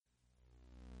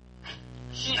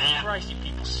Christ, you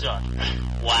people suck.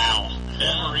 Wow.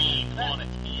 Wolverine on it.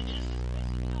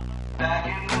 Back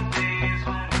in the days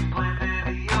when we played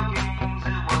video games,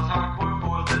 it was hardcore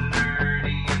for the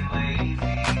nerdy and lazy.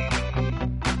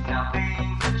 Now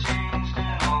things have changed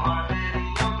and all our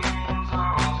video games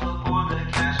are also for the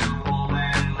casual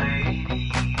and lady.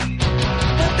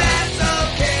 But that's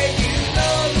okay, you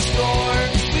know the score.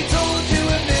 We told you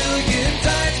a million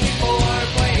times before.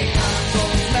 Playing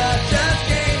consoles, not just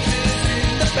games, is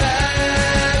in the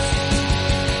past.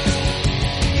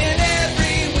 And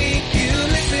every week you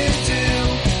listen to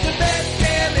the best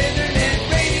damn internet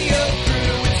radio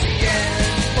crew. It's the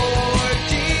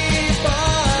N4G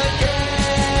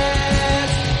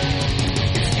podcast.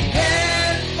 It's the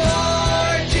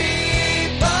N4G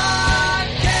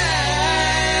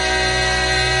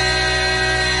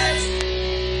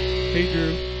podcast. Hey,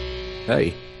 Drew.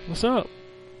 Hey, What's up?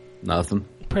 nothing.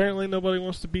 Apparently nobody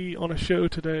wants to be on a show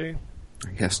today.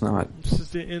 I guess not. This is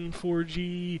the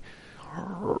N4G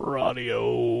Radio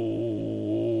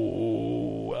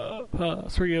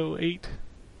 308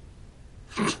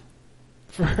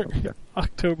 for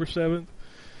October 7th,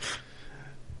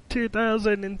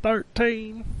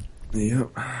 2013. Yep.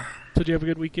 So did you have a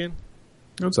good weekend?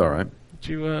 It's alright. Did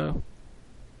you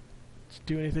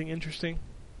do anything interesting?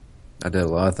 I did a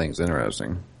lot of things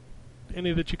interesting.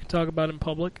 Any that you can talk about in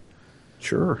public?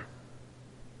 Sure.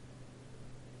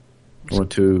 I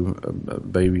went to a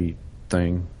baby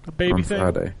thing A baby on thing?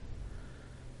 Friday.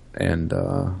 And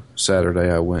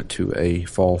Saturday I went to a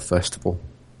fall festival.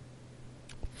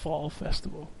 Fall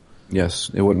festival. Yes,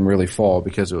 it wasn't really fall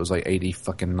because it was like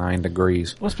 89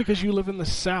 degrees. Well, that's because you live in the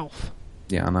South.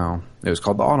 Yeah, I know. It was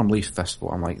called the Autumn Leaf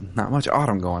Festival. I'm like, not much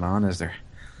autumn going on, is there?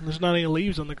 There's not any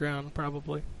leaves on the ground,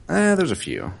 probably. There's a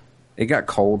few. It got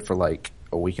cold for like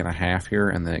a week and a half here,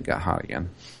 and then it got hot again.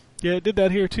 Yeah, it did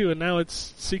that here too, and now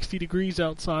it's 60 degrees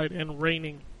outside and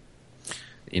raining.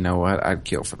 You know what? I'd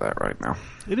kill for that right now.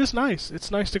 It is nice. It's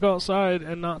nice to go outside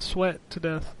and not sweat to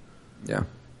death. Yeah,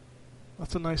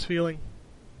 That's a nice feeling.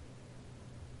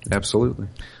 absolutely.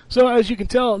 So, as you can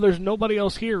tell, there's nobody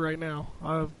else here right now.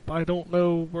 I don't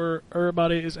know where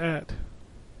everybody is at.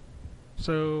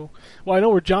 So, well, I know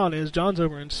where John is. John's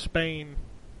over in Spain.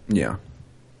 Yeah.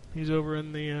 He's over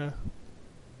in the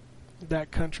that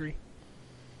country,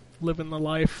 living the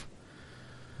life,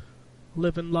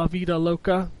 living la vida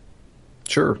loca.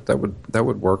 Sure, that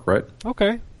would work, right?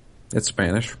 Okay, It's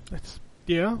Spanish.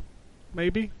 yeah,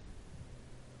 maybe.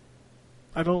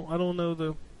 I don't know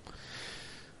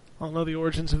the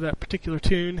origins of that particular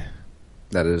tune.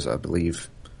 That is, I believe,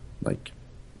 like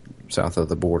south of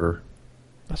the border.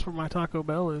 That's where my Taco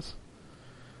Bell is.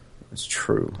 It's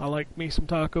true. I like me some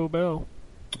Taco Bell.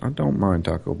 I don't mind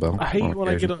Taco Bell. I hate on when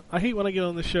I occasion. get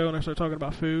on the show and I start talking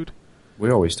about food.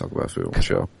 We always talk about food on the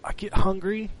show. I get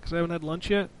hungry because I haven't had lunch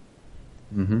yet.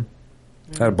 Mm-hmm.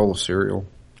 Yeah. Had a bowl of cereal.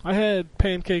 I had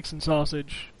pancakes and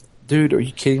sausage. Dude, are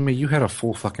you kidding me? You had a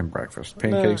full fucking breakfast.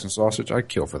 Pancakes and sausage? I'd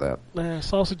kill for that.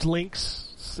 Sausage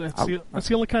links. That's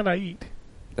the only kind I eat.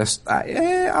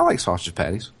 I like sausage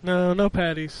patties. No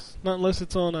patties. Not unless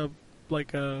it's on a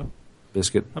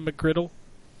Biscuit. a McGriddle.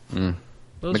 Mm.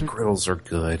 McGriddles are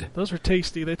good. Those are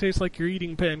tasty. They taste like you're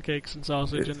eating pancakes and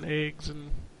sausage and eggs and.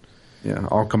 Yeah,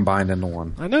 all combined into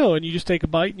one. I know, and you just take a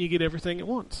bite and you get everything at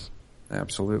once.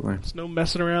 Absolutely. There's no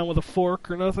messing around with a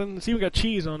fork or nothing. It's even got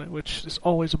cheese on it, which is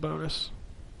always a bonus.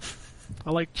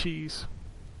 I like cheese.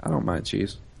 I don't mind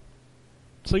cheese.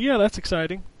 So yeah, that's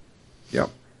exciting. Yep.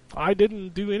 I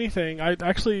didn't do anything. I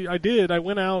did. I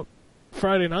went out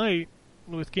Friday night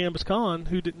with Gambus Khan,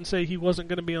 who didn't say he wasn't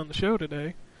going to be on the show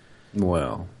today.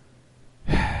 Well,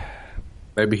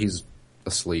 maybe he's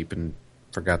asleep and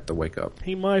forgot to wake up.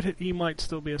 He might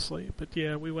still be asleep. But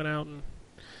yeah, we went out and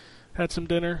had some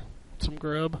dinner, some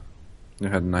grub. You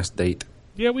had a nice date.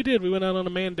 Yeah, we did. We went out on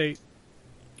a man date.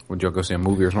 Would y'all go see a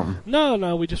movie or something?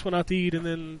 No, we just went out to eat, and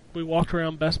then we walked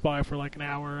around Best Buy for like an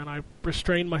hour, and I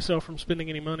restrained myself from spending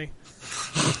any money.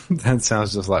 That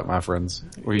sounds just like my friends.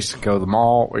 We used to go to the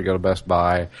mall, we go to Best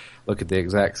Buy, look at the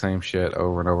exact same shit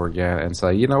over and over again, and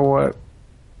say, you know what?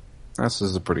 This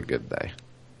is a pretty good day.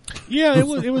 Yeah,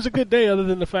 it was a good day, other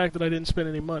than the fact that I didn't spend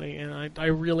any money, and I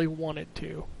really wanted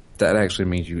to. That actually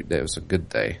means that was a good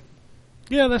day.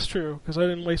 Yeah, that's true, because I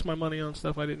didn't waste my money on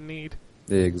stuff I didn't need.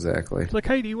 Exactly. It's like,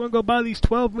 hey, do you want to go buy these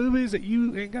 12 movies that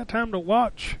you ain't got time to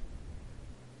watch?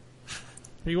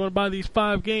 Or you want to buy these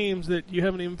 5 games that you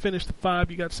haven't even finished the 5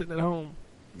 you got sitting at home?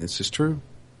 This is true.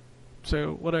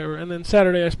 So, whatever. And then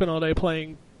Saturday I spent all day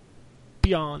playing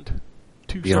Beyond.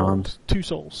 Two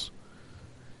Souls.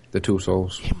 The Two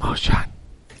Souls. Emotion.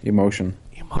 Emotion.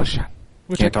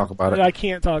 Which Can't talk about it. I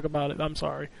can't talk about it. I'm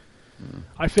sorry.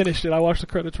 I finished it. I watched the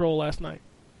credits roll last night.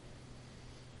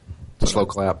 Slow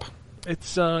clap.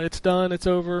 It's done. It's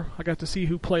over. I got to see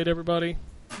who played everybody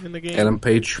in the game. Ellen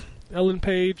Page. Ellen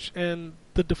Page and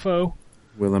the Defoe.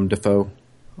 Willem Dafoe.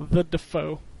 The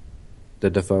Defoe. The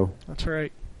Dafoe. That's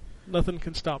right. Nothing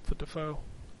can stop the Defoe.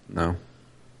 No.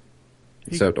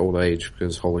 Except old age,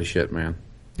 because holy shit, man.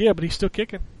 Yeah, but he's still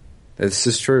kicking. This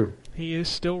is true. He is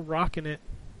still rocking it.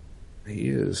 He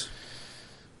is.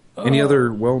 Any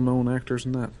other well-known actors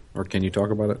in that? Or can you talk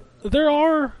about it? There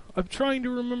are. I'm trying to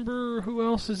remember who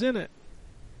else is in it.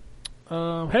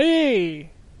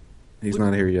 Hey! He's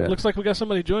not here yet. Looks like we got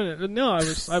somebody joining it. No,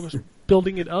 I was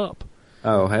building it up.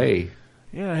 Oh, hey.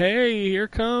 Yeah, hey, here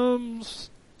comes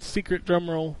secret drum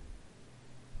roll.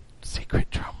 Secret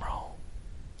drum roll.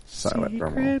 Silent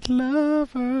drum roll. Secret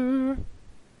lover.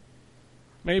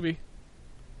 Maybe.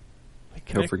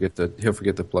 He'll forget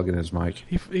to plug in his mic.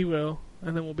 He will.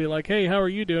 And then we'll be like, hey, how are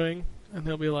you doing? And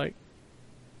he'll be like...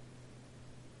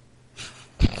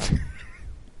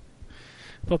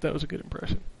 Thought that was a good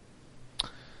impression.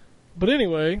 But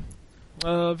anyway,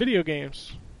 video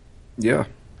games. Yeah.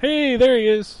 Hey, there he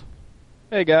is.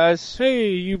 Hey guys.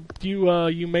 Hey, you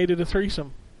made it a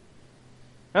threesome.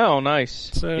 Oh,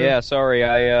 nice. So, yeah, sorry,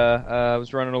 I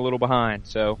was running a little behind.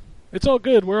 So it's all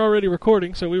good. We're already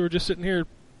recording, so we were just sitting here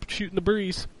shooting the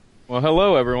breeze. well,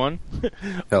 hello everyone.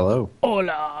 Hello.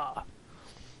 Hola.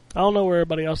 I don't know where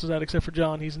everybody else is at except for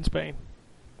John. He's in Spain.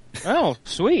 Oh,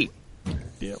 sweet.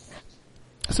 Yep.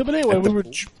 So, but anyway,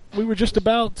 we were just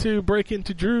about to break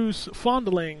into Drew's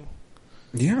fondling.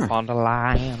 Yeah. On the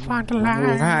line.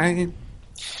 Fondling.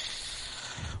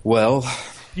 Well,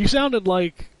 You sounded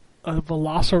like a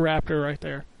velociraptor right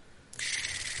there.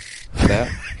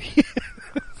 that.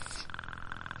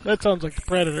 That sounds like the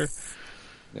Predator.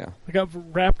 Yeah. I got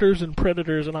raptors and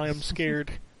predators, and I am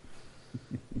scared.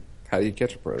 How do you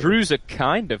catch a predator? Drew's a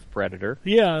kind of predator.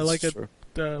 Yeah, like Sure.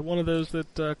 one of those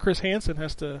that Chris Hansen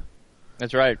has to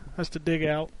That's right. dig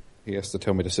out. He has to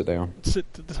tell me to sit down.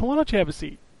 Why don't you have a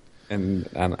seat? And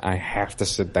I have to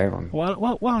sit down. Why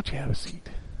don't you have a seat?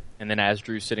 And then as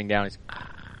Drew's sitting down, he's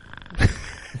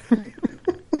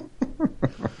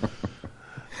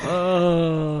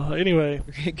Anyway.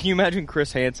 Can you imagine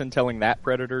Chris Hansen telling that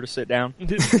predator to sit down?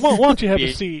 Why don't you have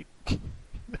a seat?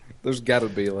 There's got to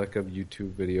be like a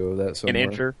YouTube video of that somewhere. An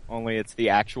incher, only it's the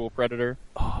actual predator.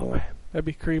 Oh, man. That'd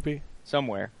be creepy.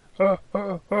 Somewhere. Yeah, I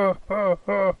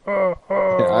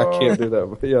can't do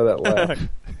that. But yeah, that laugh.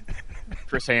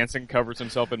 Chris Hansen covers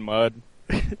himself in mud.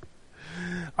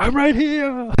 I'm right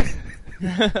here.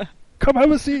 Come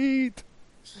have a seat.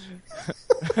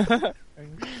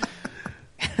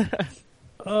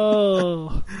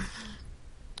 Oh.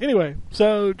 Anyway,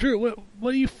 so Drew,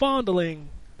 what are you fondling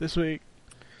this week?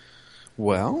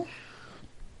 Well,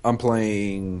 I'm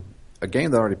playing a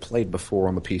game that I already played before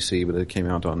on the PC, but it came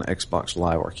out on Xbox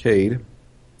Live Arcade.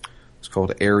 It's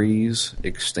called Ares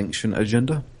Extinction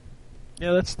Agenda.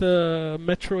 Yeah, that's the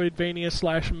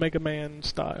Metroidvania / Mega Man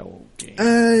style game.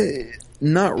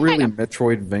 Not really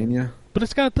Metroidvania. But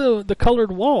it's got the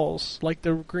colored walls, like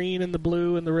the green and the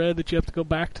blue and the red that you have to go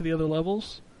back to the other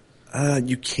levels.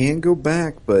 You can go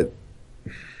back, but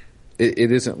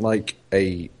it isn't like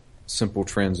a simple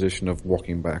transition of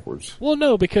walking backwards. Well,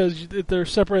 no, because they're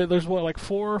separated. There's like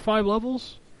 4 or 5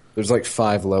 levels? There's like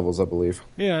 5 levels, I believe.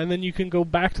 Yeah, and then you can go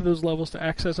back to those levels to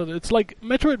access other. It's like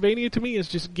Metroidvania to me is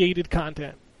just gated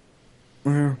content.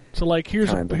 So like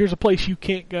here's a place you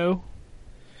can't go,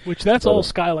 which that's all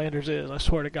Skylanders is. I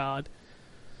swear to God.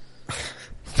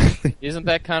 Isn't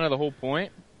that kind of the whole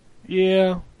point?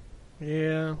 Yeah.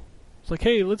 It's like,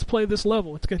 hey, let's play this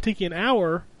level. It's going to take you an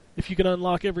hour if you can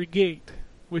unlock every gate,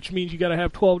 which means you got to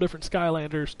have 12 different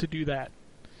Skylanders to do that.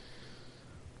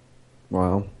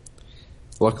 Well,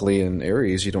 luckily in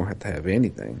Ares you don't have to have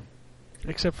anything.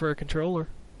 Except for a controller.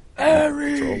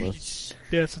 Ares!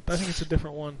 Yeah, I think it's a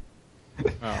different one.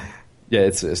 Oh. Yeah,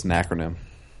 it's an acronym.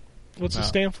 What's it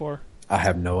stand for? I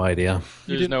have no idea.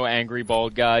 There's no angry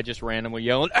bald guy just randomly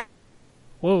yelling. "Ah!"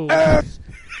 Whoa.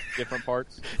 Different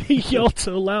parts. He yelled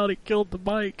so loud he killed the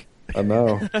mic. I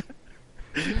know.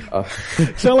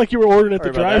 Sound like you were ordering at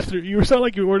the Sorry about drive-thru. You sound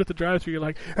like you ordered at the drive-thru. You're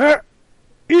like, ah,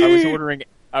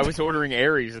 I was ordering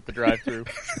Ares at the drive-thru.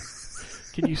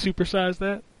 Can you supersize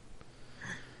that?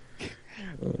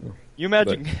 Do you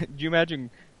imagine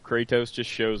Kratos just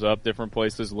shows up different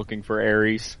places looking for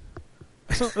Ares?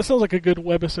 That sounds like a good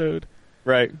webisode.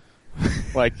 Right.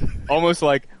 Like almost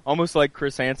like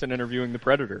Chris Hansen interviewing the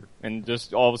Predator, and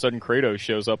just all of a sudden Kratos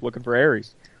shows up looking for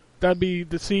Ares. That'd be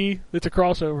it's a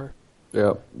crossover.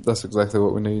 Yeah, that's exactly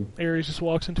what we need. Ares just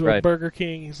walks into a Right. Burger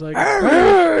King. He's like,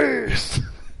 Ares!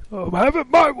 Have it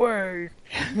my way.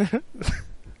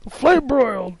 Flame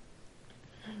broiled.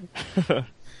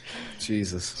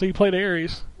 Jesus. So you played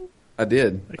Ares. I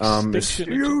did.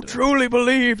 You truly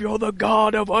believe you're the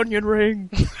god of onion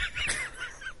rings?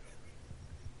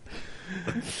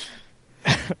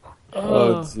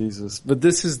 Oh, Jesus. But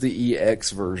this is the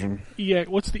EX version.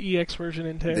 What's the EX version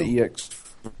entail? The EX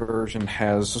version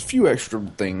has a few extra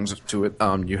things to it.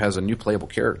 You has a new playable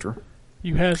character.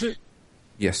 You has it?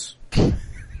 Yes.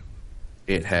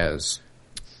 It has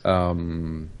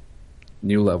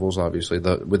new levels, obviously.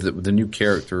 With the new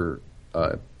character,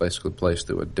 basically plays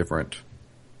through a different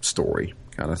story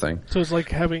kind of thing. So it's like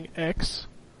having X?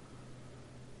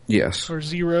 Yes. Or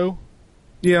Zero?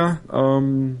 Yeah.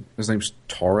 His name's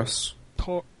Taurus.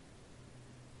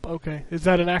 Okay. Is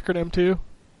that an acronym too?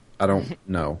 I don't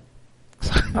know.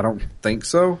 I don't think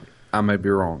so. I may be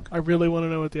wrong. I really want to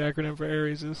know what the acronym for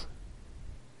Ares is.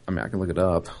 I mean, I can look it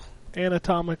up.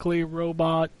 Anatomically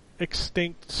robot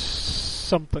extinct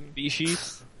something.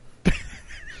 Species?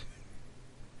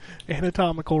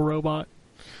 Anatomical robot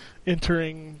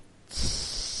entering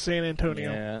San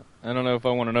Antonio. Yeah, I don't know if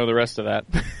I want to know the rest of that.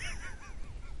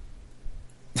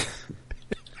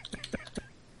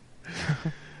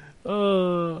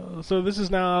 So this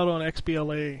is now out on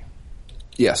XBLA.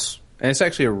 Yes. And it's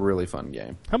actually a really fun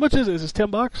game. How much is it? Is this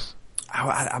 $10?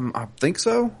 I think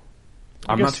so.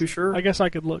 I'm not too sure. I guess I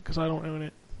could look because I don't own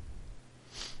it.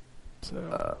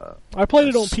 So I played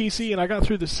it on PC and I got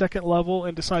through the second level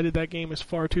and decided that game is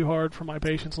far too hard for my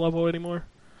patience level anymore.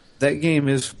 That game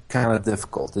is kind of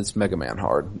difficult. It's Mega Man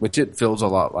hard, which it feels a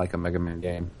lot like a Mega Man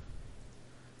game.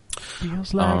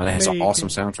 Feels like and it has an awesome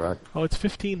soundtrack. Oh, it's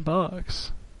 $15.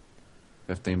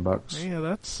 $15. Yeah,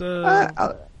 that's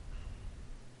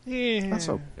yeah, that's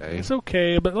okay. It's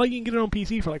okay, but like you can get it on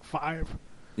PC for like $5.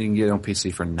 You can get it on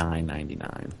PC for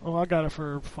 $9.99. Oh, I got it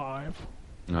for $5.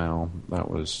 Well,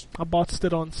 that was... I bought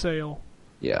it on sale.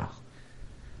 Yeah.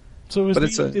 So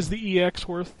is the EX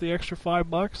worth the extra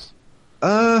 $5?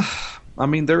 I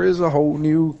mean, there is a whole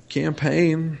new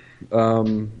campaign.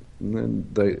 And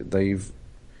they've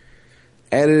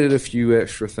added a few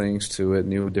extra things to it,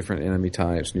 new different enemy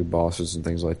types, new bosses, and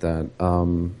things like that.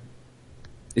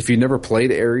 If you never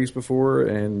played Ares before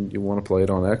and you want to play it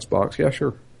on Xbox, yeah,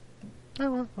 sure. Oh,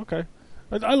 well, okay.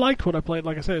 I liked what I played.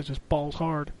 Like I said, it's just balls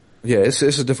hard. Yeah, it's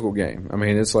a difficult game. I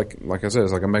mean, it's like I said,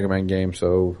 it's like a Mega Man game.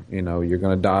 So you're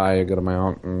going to die a good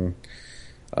amount, and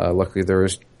luckily there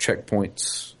is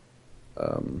checkpoints.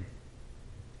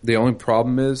 The only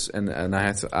problem is, and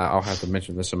I'll have to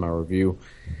mention this in my review,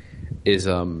 is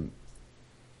you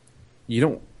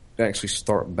don't actually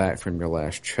start back from your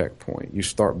last checkpoint. You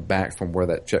start back from where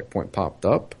that checkpoint popped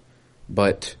up,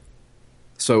 but.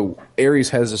 So Ares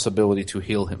has this ability to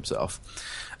heal himself.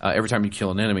 Every time you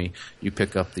kill an enemy, you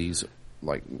pick up these,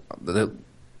 I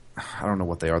don't know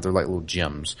what they are. They're like little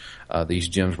gems. These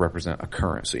gems represent a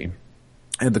currency.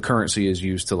 And the currency is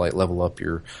used to level up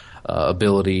your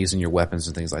abilities and your weapons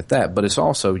and things like that. But it's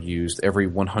also used every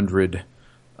 100,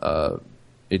 it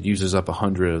uses up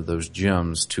 100 of those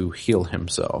gems to heal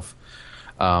himself.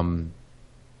 And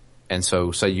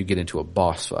so say you get into a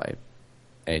boss fight.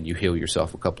 And you heal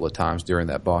yourself a couple of times during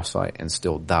that boss fight and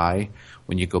still die,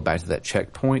 when you go back to that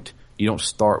checkpoint, you don't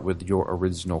start with your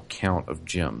original count of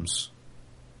gems.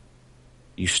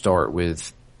 You start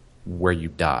with where you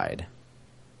died,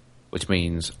 which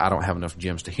means I don't have enough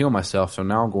gems to heal myself, so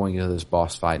now I'm going into this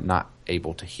boss fight not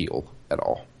able to heal at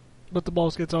all. But the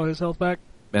boss gets all his health back?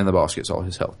 And the boss gets all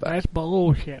his health back. That's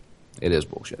bullshit. It is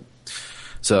bullshit.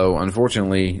 So,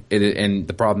 unfortunately, and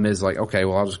the problem is okay,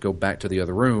 well, I'll just go back to the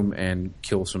other room and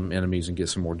kill some enemies and get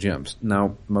some more gems.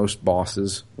 Now, most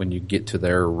bosses, when you get to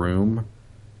their room,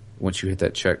 once you hit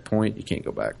that checkpoint, you can't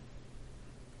go back.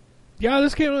 Yeah,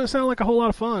 this game doesn't sound like a whole lot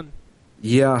of fun.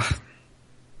 Yeah.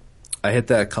 I hit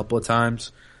that a couple of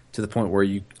times to the point where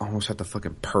you almost have to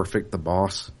fucking perfect the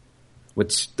boss.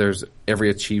 Which there's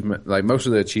every achievement, most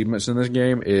of the achievements in this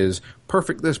game is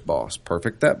perfect this boss,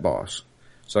 perfect that boss.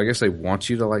 So I guess they want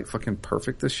you to fucking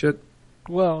perfect this shit.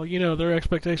 Well, their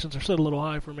expectations are set a little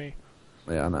high for me.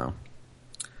 Yeah, I know.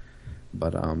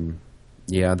 But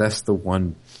yeah, that's the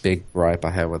one big gripe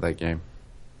I have with that game.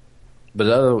 But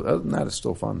other than that, it's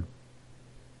still fun.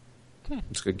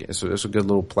 It's good. It's a good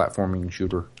little platforming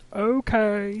shooter.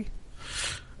 Okay.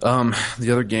 The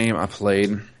other game I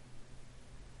played,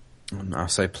 I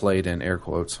say played in air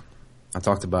quotes. I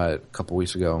talked about it a couple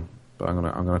weeks ago. But I'm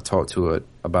gonna talk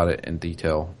about it in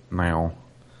detail now.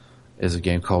 Is a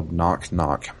game called Knock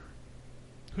Knock.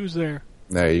 Who's there?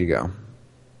 There you go.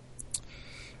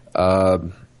 I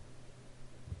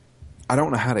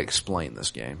don't know how to explain this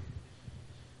game.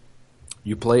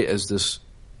 You play as this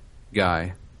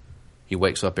guy. He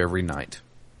wakes up every night.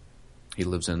 He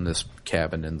lives in this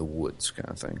cabin in the woods kind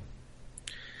of thing.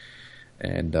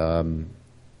 And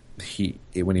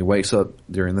when he wakes up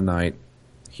during the night,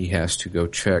 he has to go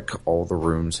check all the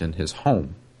rooms in his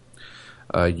home.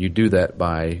 You do that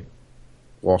by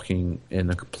walking in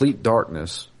a complete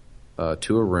darkness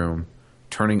to a room,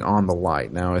 turning on the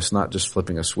light. Now, it's not just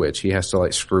flipping a switch. He has to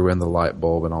like screw in the light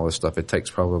bulb and all this stuff. It takes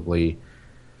probably,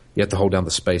 you have to hold down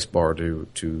the space bar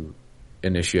to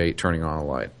initiate turning on a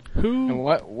light. Who? And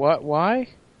why?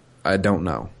 I don't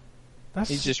know.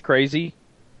 He's just crazy.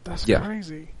 That's Yeah.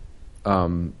 crazy.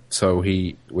 So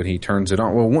when he turns it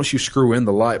on, well, once you screw in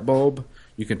the light bulb,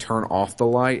 you can turn off the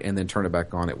light and then turn it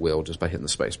back on at will just by hitting the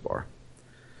space bar.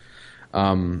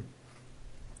 And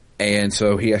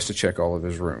so he has to check all of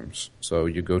his rooms. So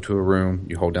you go to a room,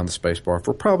 you hold down the space bar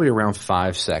for probably around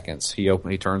 5 seconds. He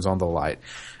turns on the light,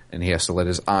 and he has to let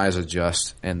his eyes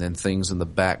adjust, and then things in the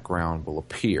background will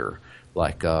appear,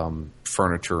 like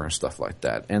furniture and stuff like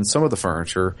that. And some of the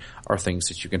furniture are things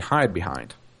that you can hide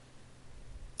behind.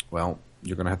 Well,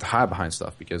 you're going to have to hide behind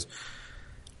stuff because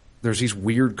there's these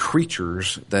weird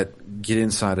creatures that get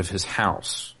inside of his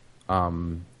house.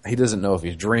 He doesn't know if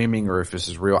he's dreaming or if this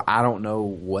is real. I don't know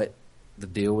what the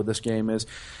deal with this game is.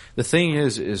 The thing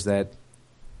is that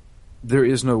there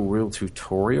is no real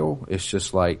tutorial. It's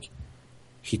just like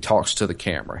he talks to the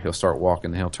camera. He'll start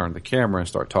walking, he'll turn to the camera and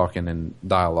start talking, and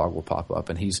dialogue will pop up.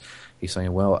 And he's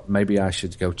saying, well, maybe I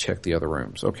should go check the other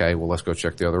rooms. Okay, well, let's go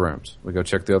check the other rooms. We go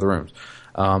check the other rooms.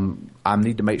 I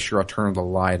need to make sure I turn the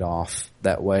light off.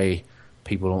 That way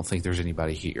people don't think there's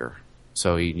anybody here.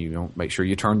 So you don't make sure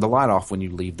you turn the light off when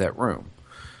you leave that room.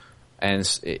 And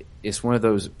it's one of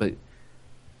those, but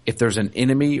if there's an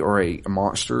enemy or a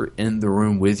monster in the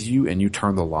room with you and you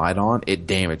turn the light on, it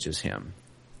damages him.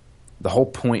 The whole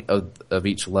point of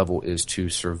each level is to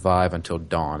survive until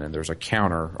dawn, and there's a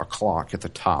clock at the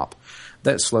top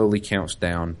that slowly counts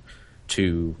down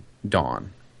to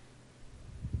dawn.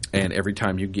 And every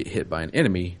time you get hit by an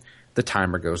enemy, the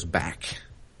timer goes back.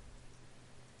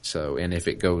 So, and if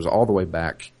it goes all the way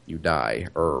back, you die,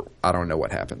 or I don't know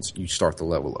what happens. You start the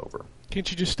level over. Can't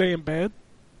you just stay in bed?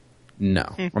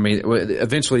 No. I mean,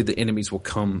 eventually the enemies will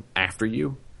come after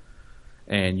you,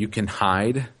 and you can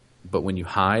hide, but when you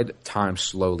hide, time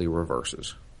slowly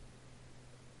reverses.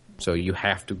 So you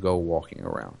have to go walking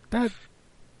around.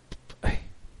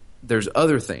 There's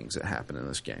other things that happen in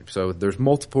this game. So there's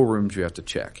multiple rooms you have to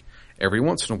check. Every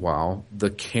once in a while, the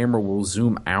camera will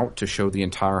zoom out to show the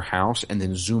entire house and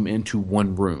then zoom into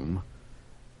one room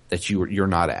that you're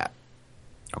not at.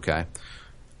 Okay?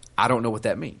 I don't know what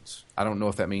that means. I don't know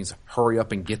if that means hurry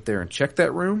up and get there and check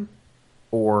that room,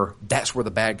 or that's where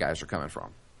the bad guys are coming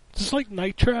from. Is this like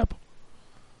Night Trap?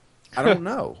 I don't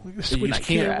know. Switch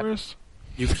cameras?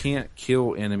 You can't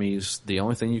kill enemies. The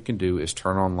only thing you can do is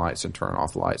turn on lights and turn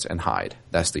off lights and hide.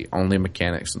 That's the only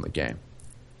mechanics in the game.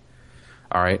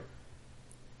 All right?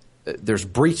 There's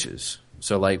breaches.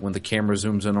 So like when the camera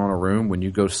zooms in on a room, when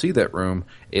you go see that room,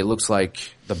 it looks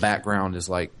like the background is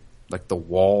like the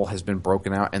wall has been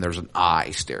broken out and there's an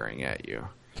eye staring at you.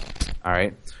 All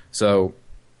right? So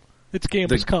It's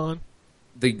Gamblers Con.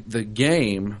 The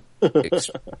game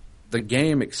the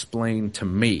game explained to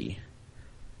me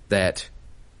that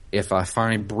if I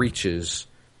find breaches,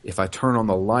 if I turn on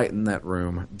the light in that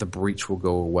room, the breach will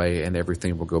go away and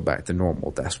everything will go back to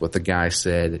normal. That's what the guy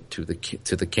said to the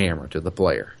camera, to the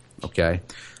player. Okay?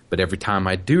 But every time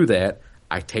I do that,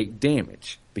 I take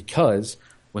damage because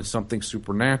when something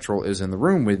supernatural is in the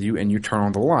room with you and you turn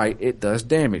on the light, it does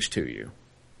damage to you.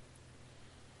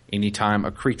 Anytime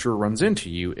a creature runs into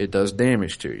you, it does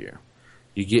damage to you.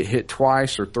 You get hit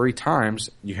twice or 3 times,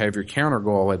 you have your counter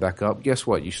go all the way back up. Guess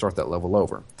what? You start that level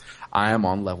over. I am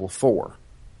on level 4.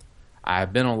 I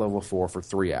have been on level 4 for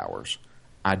 3 hours.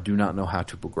 I do not know how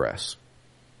to progress.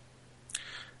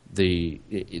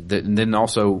 And then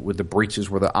also with the breaches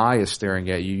where the eye is staring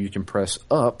at you, you can press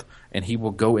up and he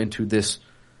will go into this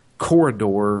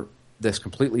corridor that's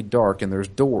completely dark and there's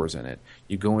doors in it.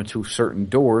 You go into certain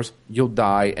doors, you'll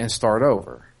die and start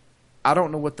over. I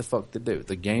don't know what the fuck to do.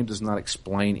 The game does not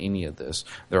explain any of this.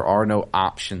 There are no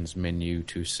options menu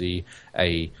to see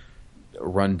a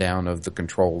rundown of the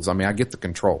controls. I mean, I get the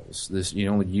controls. You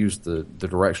only use the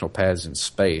directional pads in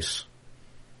space.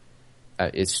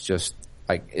 It's just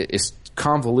like it's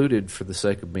convoluted for the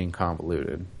sake of being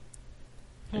convoluted.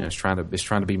 You know, it's trying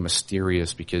to be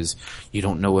mysterious because you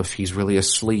don't know if he's really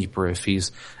asleep or if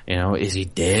he's, is he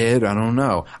dead? I don't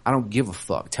know. I don't give a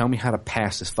fuck. Tell me how to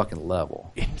pass this fucking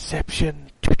level.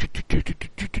 Inception.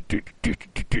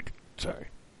 Sorry.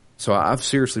 So I've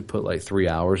seriously put like 3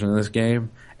 hours into this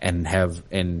game and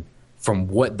from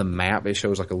what the map, it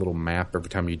shows like a little map every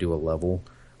time you do a level.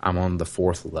 I'm on the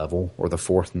 4th level or the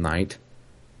 4th night,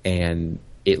 and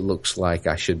it looks like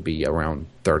I should be around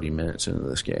 30 minutes into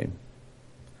this game.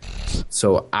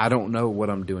 So I don't know what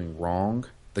I'm doing wrong.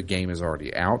 The game is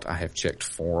already out. I have checked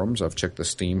forums. I've checked the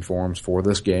Steam forums for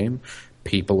this game.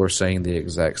 People are saying the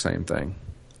exact same thing.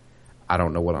 I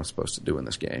don't know what I'm supposed to do in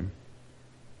this game.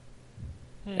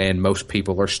 And most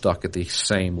people are stuck at the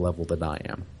same level that I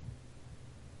am.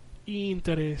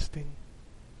 Interesting.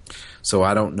 So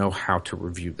I don't know how to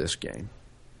review this game.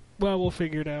 Well, we'll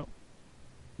figure it out.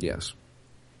 Yes.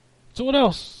 So what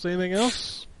else? Anything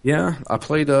else? Yeah, I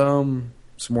played some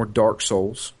more Dark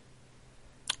Souls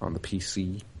on the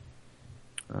PC.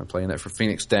 Playing that for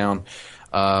Phoenix Down.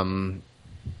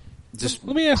 Just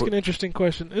Let me ask an interesting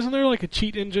question. Isn't there like a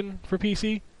cheat engine for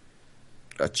PC?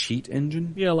 A cheat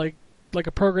engine? Yeah, like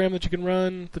a program that you can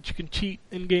run that you can cheat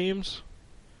in games.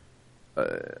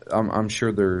 I'm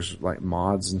sure there's like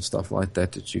mods and stuff like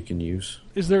that you can use.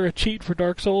 Is there a cheat for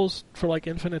Dark Souls for like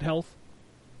infinite health?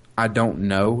 I don't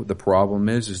know. The problem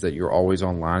is that you're always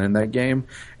online in that game,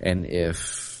 and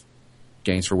if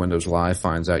Games for Windows Live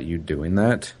finds out you doing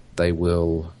that, they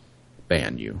will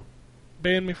ban you.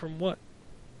 Ban me from what?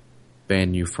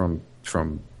 Ban you from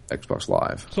Xbox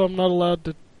Live. So I'm not allowed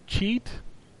to cheat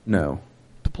No.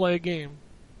 to play a game.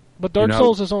 But Dark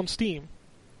Souls is on Steam.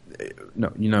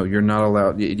 No, you're not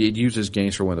allowed. It uses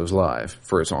Games for Windows Live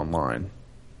for its online.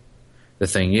 The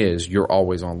thing is, you're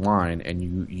always online,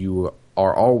 and you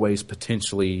are always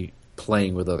potentially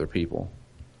playing with other people.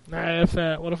 Nah, F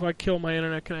that. What if I kill my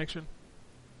internet connection?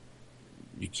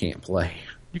 You can't play.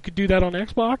 You could do that on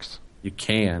Xbox? You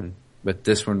can, but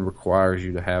this one requires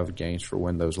you to have Games for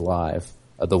Windows Live.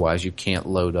 Otherwise, you can't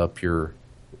load up your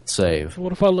save.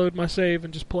 What if I load my save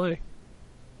and just play?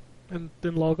 And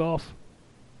then log off?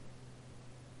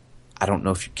 I don't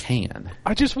know if you can.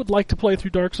 I just would like to play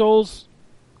through Dark Souls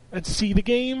and see the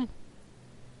game.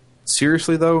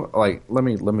 Seriously though, like let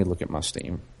me look at my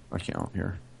Steam account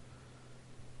here.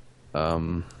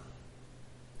 Because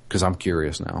I'm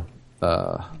curious now.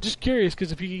 Just curious,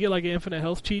 because if you could get like an infinite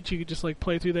health cheat, you could just like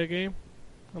play through that game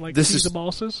and like see the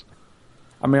bosses.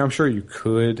 I mean, I'm sure you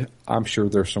could. I'm sure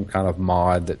there's some kind of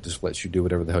mod that just lets you do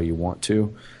whatever the hell you want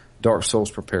to. Dark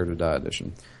Souls Prepare to Die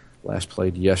Edition. Last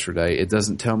played yesterday. It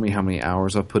doesn't tell me how many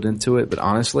hours I've put into it, but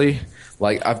honestly,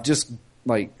 like I've just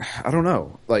like I don't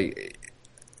know. Like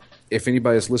if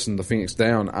anybody's listened to Phoenix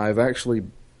Down, I'm actually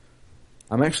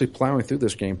plowing through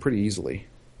this game pretty easily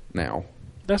now.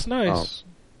 That's nice.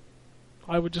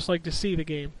 I would just like to see the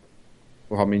game.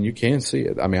 Well, I mean, you can see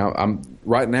it. I mean, I'm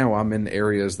right now. I'm in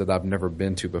areas that I've never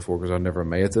been to before because I've never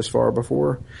made it this far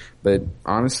before. But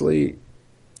honestly,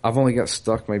 I've only got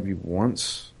stuck maybe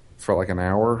once for like an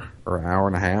hour or an hour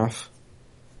and a half.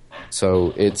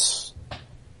 So it's,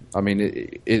 I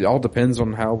mean, it all depends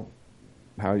on how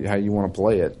you want to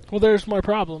play it. Well, there's my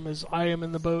problem is I am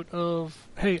in the boat of,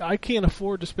 hey, I can't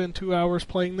afford to spend 2 hours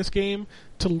playing this game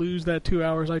to lose that 2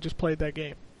 hours I just played that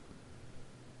game.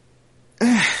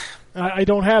 I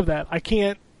don't have that. I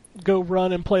can't go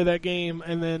run and play that game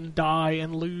and then die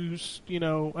and lose, 2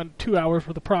 hours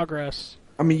worth of progress.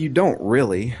 I mean, you don't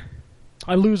really.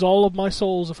 I lose all of my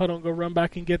souls if I don't go run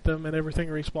back and get them and everything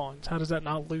respawns. How does that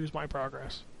not lose my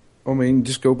progress? I mean,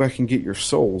 just go back and get your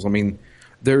souls. I mean,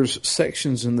 there's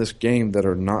sections in this game that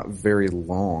are not very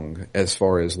long as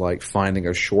far as like finding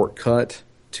a shortcut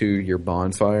to your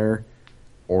bonfire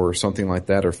or something like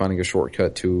that, or finding a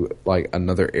shortcut to like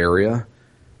another area.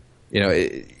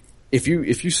 If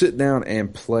you sit down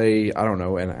and play, I don't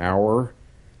know, an hour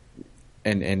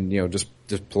and just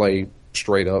play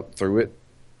straight up through it,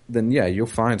 then yeah, you'll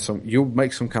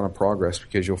make some kind of progress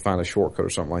because you'll find a shortcut or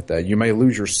something like that. You may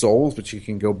lose your souls, but you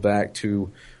can go back to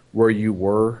where you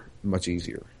were much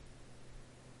easier.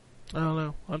 I don't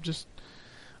know. I just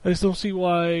don't see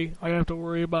why I have to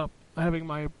worry about having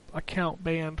my account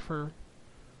banned for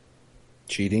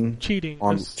cheating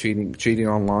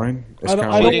online. I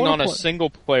don't cheating on a single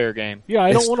player game. Yeah,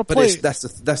 I don't want to play. But that's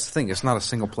the thing. It's not a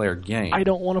single player game. I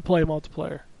don't want to play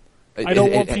multiplayer. I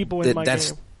don't want people in my game.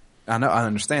 I know, I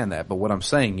understand that, but what I'm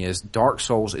saying is Dark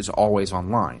Souls is always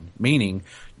online, meaning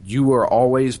you are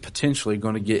always potentially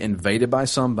going to get invaded by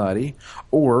somebody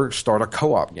or start a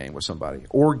co-op game with somebody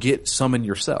or get summoned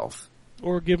yourself.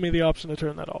 Or give me the option to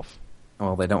turn that off.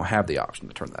 Well, they don't have the option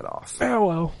to turn that off. Oh,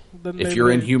 well. Then if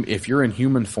you're in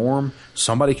human form,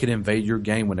 somebody could invade your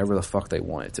game whenever the fuck they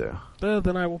wanted to.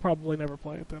 Then I will probably never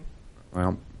play it then.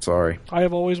 Well, sorry. I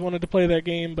have always wanted to play that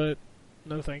game, but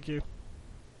no thank you.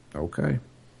 Okay.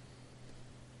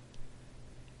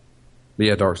 But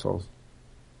yeah, Dark Souls.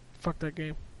 Fuck that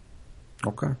game.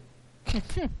 Okay.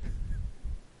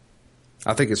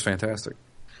 I think it's fantastic.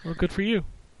 Well, good for you.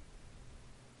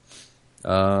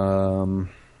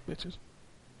 Bitches.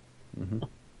 Mm-hmm.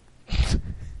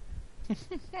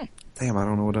 Damn, I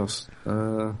don't know what else.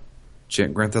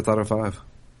 Grand Theft Auto 5.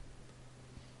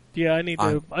 Yeah, I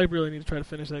really need to try to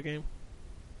finish that game.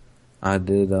 I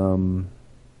did another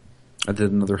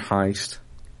heist.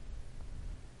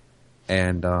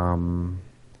 And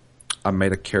I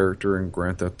made a character in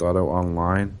Grand Theft Auto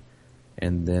Online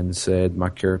and then said my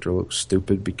character looks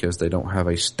stupid because they don't have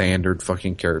a standard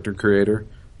fucking character creator,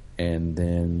 and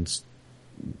then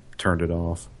turned it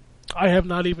off. I have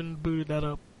not even booted that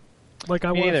up. Like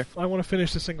I want to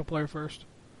finish the single player first.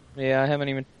 Yeah, I haven't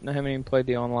even played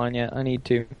the online yet. I need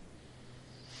to.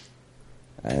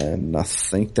 And I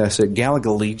think that's it.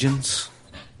 Galaga Legions.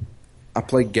 I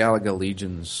played Galaga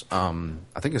Legions. I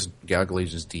think it's Galaga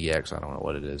Legions DX. I don't know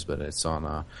what it is, but it's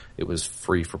on. It was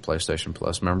free for PlayStation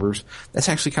Plus members. That's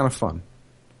actually kind of fun.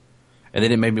 And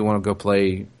then it made me want to go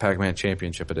play Pac-Man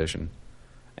Championship Edition.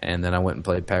 And then I went and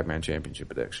played Pac-Man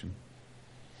Championship Edition.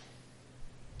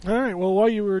 All right. Well, while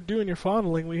you were doing your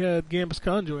fondling, we had Gambus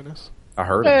Khan join us. I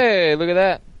heard him. Hey, look at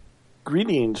that.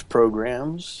 Greetings,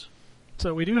 programs.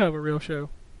 So we do have a real show.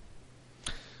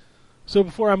 So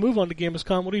before I move on to Gambus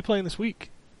Khan, what are you playing this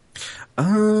week?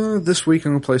 This week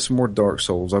I'm going to play some more Dark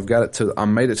Souls. I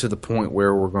made it to the point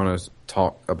where we're going to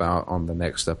talk about on the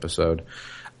next episode.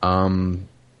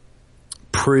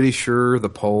 Pretty sure the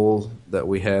poll that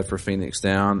we had for Phoenix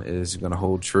Down is going to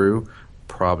hold true.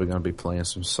 Probably going to be playing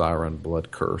some Siren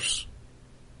Blood Curse.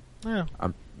 Yeah.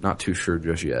 I'm not too sure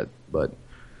just yet, but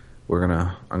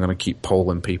I'm gonna keep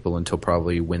polling people until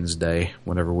probably Wednesday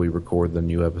whenever we record the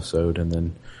new episode, and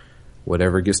then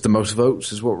whatever gets the most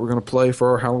votes is what we're gonna play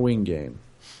for our Halloween game.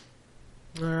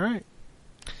 All right.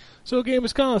 So,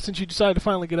 Gambus Khan, since you decided to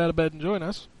finally get out of bed and join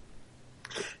us,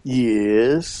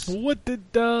 Yes. what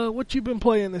you been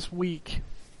playing this week?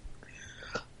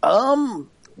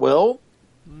 Well,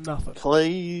 Nothing.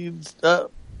 played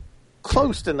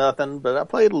close to nothing, but I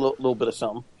played a little bit of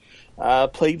something. I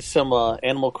played some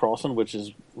Animal Crossing, which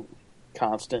is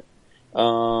constant.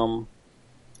 And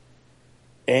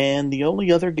the only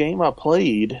other game I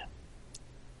played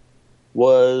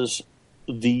was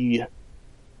the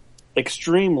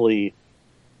extremely.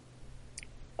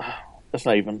 That's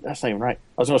not even right.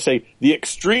 I was going to say the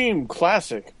Extreme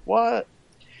Classic. What?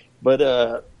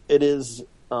 But it is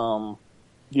the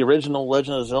original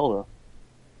Legend of Zelda.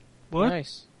 What?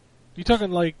 Nice. You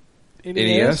talking like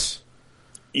NES?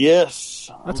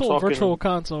 Yes. That's on Virtual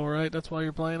Console, right? That's why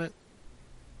you're playing it?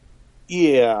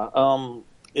 Yeah.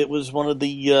 It was one of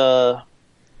the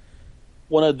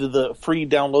free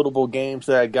downloadable games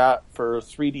that I got for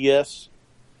 3DS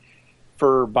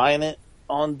for buying it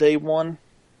on day one.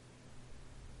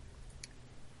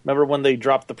 Remember when they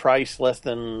dropped the price less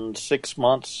than 6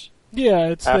 months?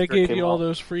 Yeah, they gave you all out?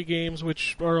 those free games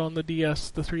which are on the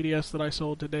DS, the 3DS that I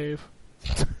sold to Dave.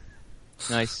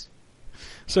 Nice.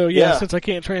 So yeah, since I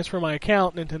can't transfer my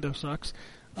account, Nintendo sucks.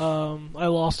 I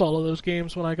lost all of those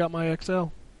games when I got my XL.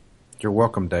 You're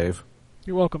welcome, Dave.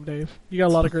 You're welcome, Dave. You got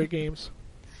a lot of great games.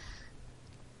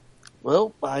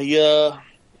 Well, I've been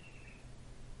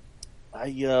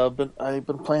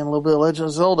playing a little bit of Legend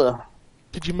of Zelda.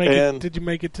 Did you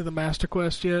make it to the Master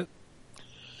Quest yet?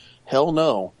 Hell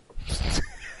no.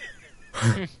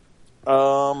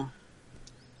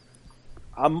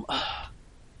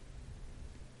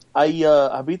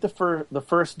 I beat the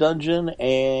first dungeon,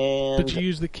 and Did you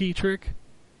use the key trick?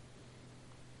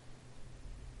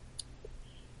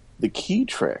 the key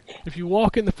trick. If you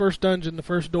walk in the first dungeon, the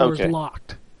first door Okay. is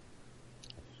locked.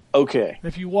 Okay.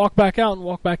 If you walk back out and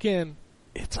walk back in,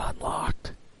 it's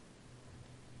unlocked.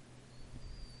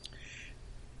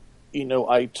 You know,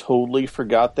 I totally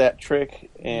forgot that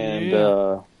trick,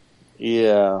 and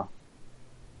yeah.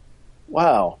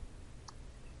 Wow.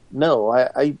 No,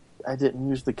 I didn't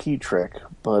use the key trick,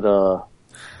 but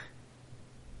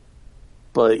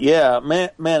yeah,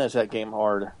 man, is that game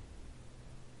hard.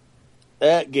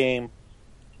 That game,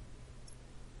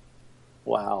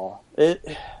 wow.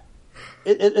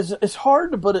 It's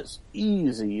hard, but it's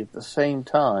easy at the same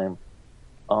time.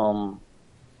 Like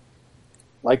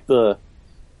the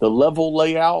level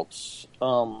layouts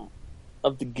of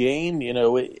the game, you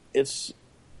know, it's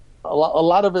a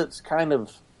lot of it's kind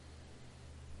of,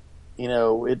 you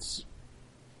know, it's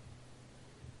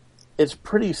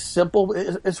pretty simple.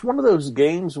 It's one of those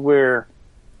games where,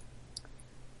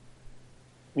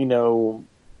 you know,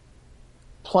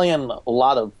 playing a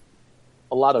lot of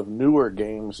newer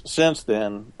games since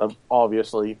then,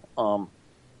 obviously,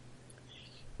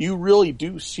 you really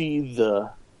do see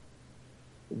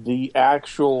the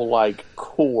actual like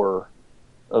core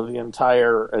of the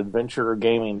entire adventure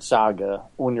gaming saga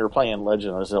when you're playing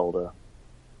Legend of Zelda.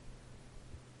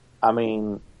 I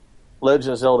mean,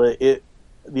 Legend of Zelda,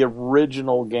 the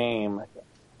original game,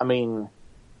 I mean,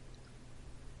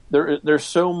 there's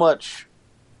so much.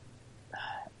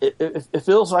 It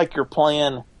feels like you're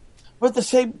playing, but at the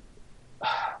same,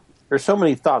 there's so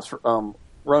many thoughts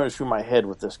running through my head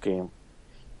with this game.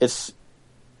 It's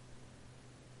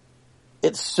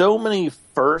so many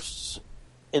firsts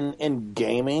in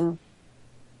gaming,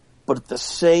 but at the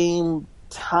same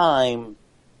time,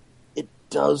 it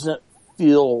doesn't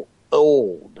feel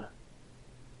old.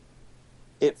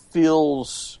 It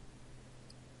feels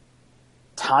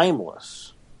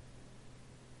timeless.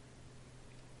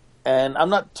 And I'm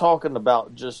not talking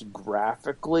about just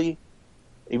graphically,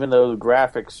 even though the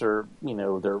graphics are,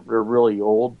 they're really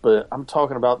old, but I'm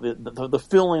talking about the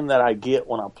feeling that I get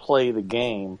when I play the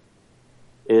game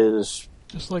is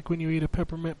just like when you eat a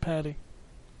peppermint patty.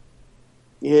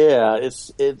 Yeah,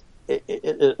 it's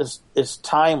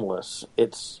timeless.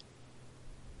 It's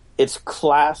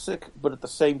classic, but at the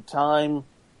same time,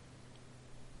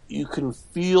 you can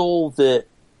feel that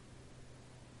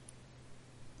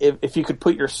if you could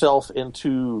put yourself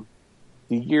into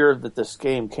the year that this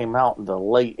game came out in the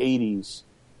late 80s,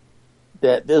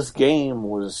 that this game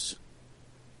was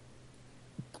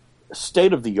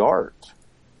state of the art.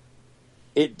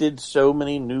 It did so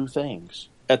many new things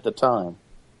at the time.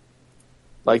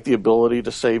 Like the ability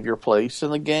to save your place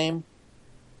in the game.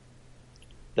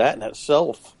 That in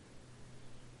itself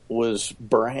was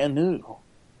brand new.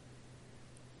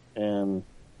 And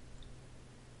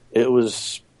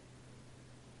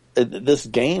this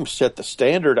game set the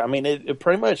standard. I mean, it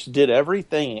pretty much did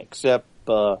everything except,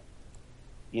 the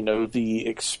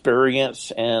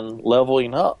experience and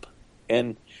leveling up.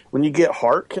 And when you get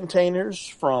heart containers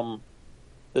from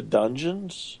the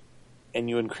dungeons and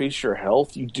you increase your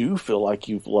health, you do feel like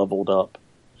you've leveled up.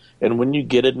 And when you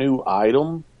get a new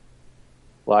item,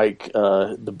 like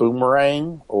the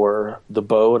boomerang or the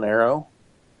bow and arrow,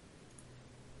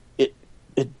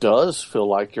 it does feel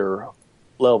like you're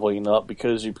leveling up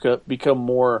because you become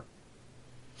more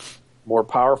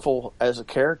powerful as a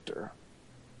character.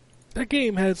 That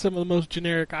game had some of the most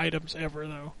generic items ever,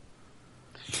 though.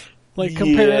 Like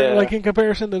in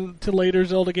comparison to later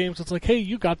Zelda games, it's like, hey,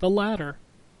 you got the ladder.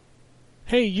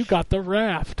 Hey, you got the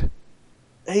raft.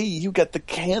 Hey, you got the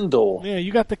candle. Yeah,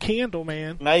 you got the candle,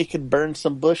 man. Now you can burn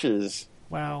some bushes.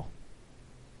 Wow.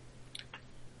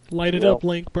 Light it up,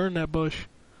 Link. Burn that bush.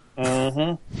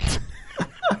 Mm-hmm.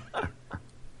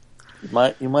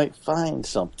 You might find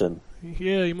something.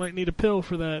 Yeah, you might need a pill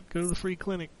for that. Go to the free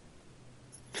clinic.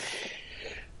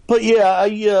 But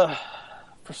yeah,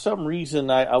 for some reason,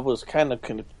 I was kind of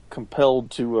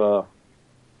compelled to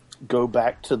go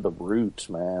back to the roots,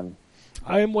 man.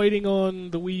 I am waiting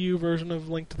on the Wii U version of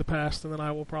Link to the Past, and then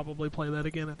I will probably play that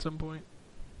again at some point.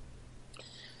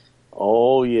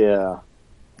 Oh, yeah.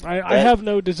 I have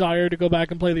no desire to go back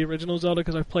and play the original Zelda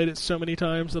because I've played it so many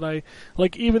times that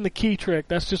even the key trick,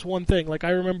 that's just one thing. Like,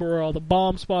 I remember where all the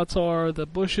bomb spots are, the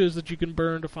bushes that you can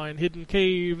burn to find hidden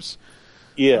caves.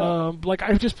 Yeah.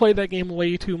 I've just played that game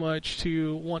way too much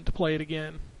to want to play it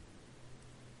again.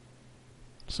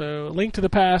 So, Link to the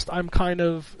Past, I'm kind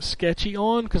of sketchy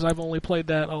on because I've only played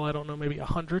that, maybe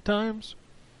 100 times.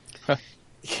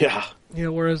 Yeah. Yeah,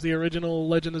 whereas the original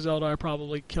Legend of Zelda, I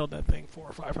probably killed that thing 400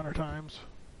 or 500 times.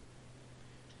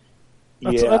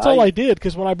 That's all I did,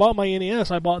 because when I bought my NES,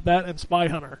 I bought that and Spy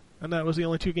Hunter, and that was the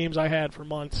only two games I had for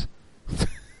months.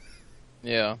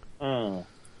 Yeah.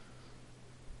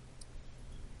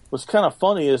 What's kind of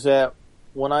funny is that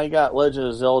when I got Legend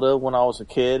of Zelda when I was a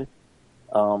kid,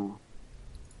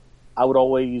 I would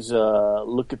always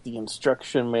look at the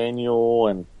instruction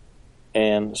manual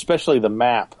and especially the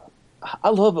map. I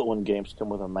love it when games come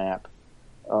with a map.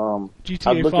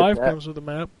 GTA 5 comes with a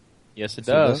map. Yes, it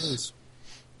does.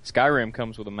 Skyrim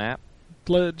comes with a map.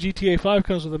 GTA 5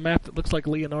 comes with a map that looks like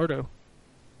Leonardo.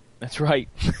 That's right.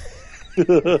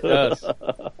 It does.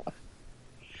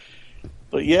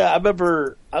 But yeah, I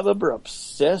remember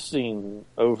obsessing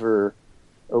over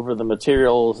the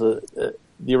materials that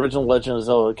the original Legend of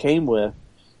Zelda came with,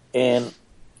 and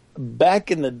back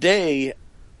in the day,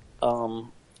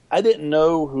 I didn't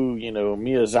know who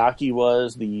Miyazaki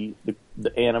was, the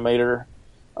animator.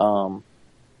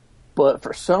 But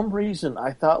for some reason,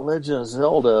 I thought Legend of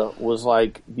Zelda was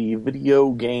like the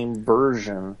video game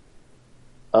version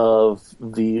of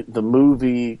the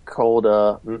movie called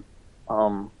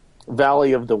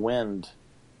Valley of the Wind,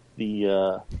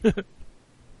 the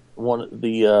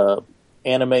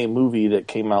anime movie that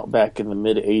came out back in the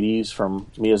mid '80s from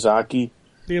Miyazaki.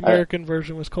 The American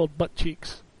version was called Butt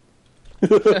Cheeks.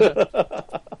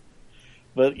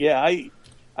 But yeah,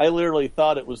 I literally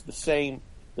thought it was the same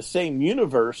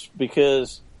universe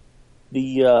because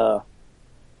the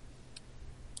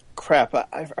crap,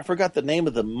 I forgot the name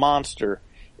of the monster.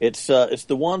 It's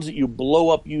the ones that you blow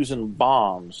up using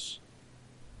bombs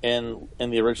in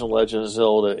the original Legend of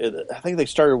Zelda. I think they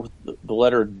started with the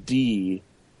letter D,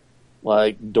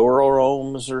 like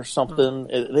Dororomes or something.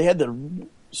 They had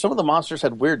some of the monsters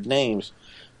had weird names,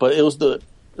 but it was the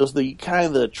kind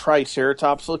of the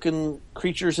Triceratops looking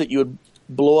creatures that you would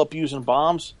blow up using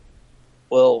bombs.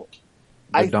 Well,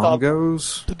 The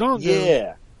Dongos? The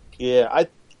Dongo. Yeah.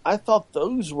 I thought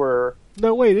those were...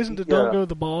 No, wait, isn't the Dongo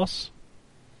the boss?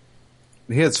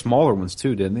 He had smaller ones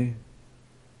too, didn't he?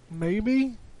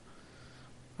 Maybe?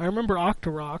 I remember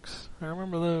Octoroks. I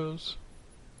remember those.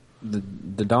 The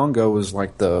Dongo was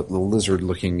like the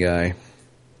lizard-looking guy.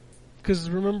 Because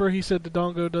remember he said the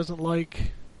Dongo doesn't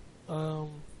like...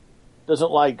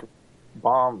 doesn't like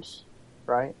bombs,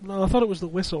 right? No, I thought it was the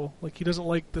whistle. Like, he doesn't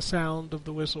like the sound of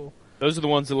the whistle. Those are the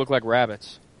ones that look like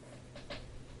rabbits.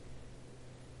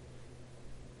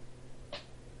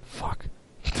 Fuck.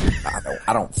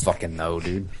 I don't fucking know,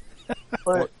 dude.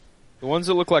 But The ones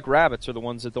that look like rabbits are the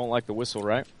ones that don't like the whistle,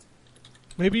 right?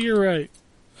 Maybe you're right.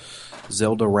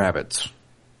 Zelda rabbits.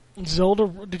 Zelda...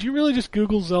 Did you really just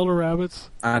Google Zelda rabbits?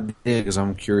 I did because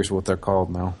I'm curious what they're called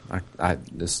now.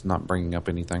 It's not bringing up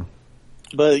anything.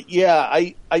 But yeah,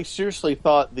 I seriously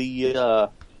thought the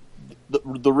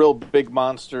real big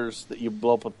monsters that you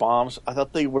blow up with bombs, I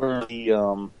thought they were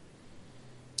the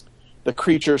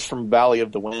creatures from Valley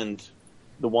of the Wind,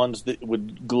 the ones that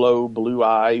would glow blue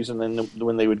eyes, and then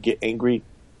when they would get angry,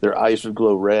 their eyes would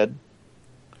glow red.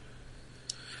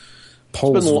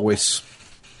 Pole's voice.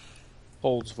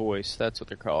 Pole's voice, that's what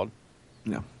they're called.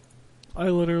 No. I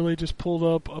literally just pulled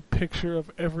up a picture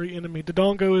of every enemy.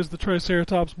 Dodongo is the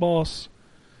Triceratops boss.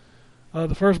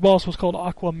 The first boss was called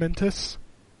Aquamentus.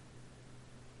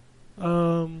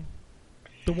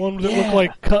 The one that looked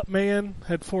like Cutman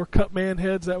had 4 Cutman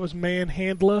heads. That was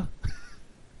Manhandla.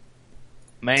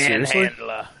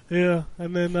 Manhandla. Yeah,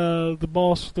 and then the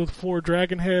boss with 4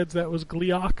 dragon heads. That was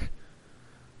Gleok.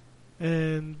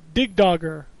 And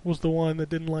Digdogger was the one that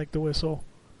didn't like the whistle.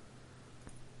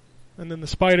 And then the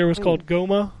spider was called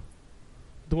Goma.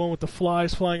 The one with the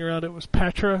flies flying around it was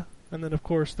Patra. And then, of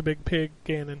course, the big pig,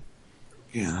 Ganon.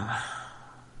 Yeah.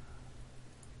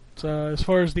 So, as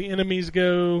far as the enemies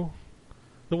go,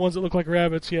 the ones that look like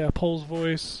rabbits, yeah, Pole's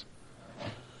voice.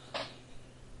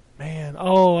 Man,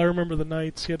 I remember the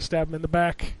knights. You had to stab them in the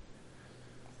back.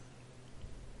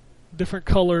 Different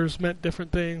colors meant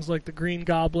different things, like the green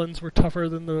goblins were tougher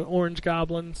than the orange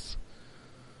goblins.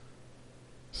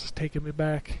 This is taking me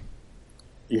back.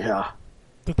 Yeah.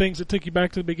 The things that took you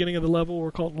back to the beginning of the level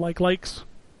were called like-likes.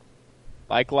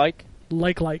 Like?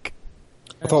 Like-like.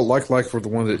 I thought like were the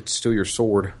one that steal your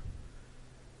sword.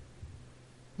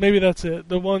 Maybe that's it.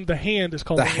 The hand is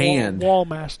called the hand. Wall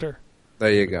Master.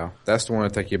 There you go. That's the one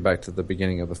that take you back to the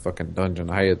beginning of the fucking dungeon.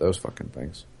 I hated those fucking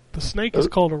things. The snake is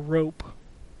called a rope.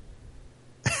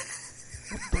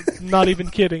 Not even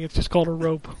kidding. It's just called a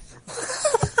rope.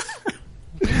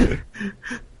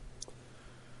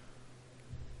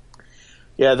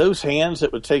 Yeah, those hands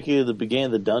that would take you to the beginning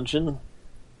of the dungeon,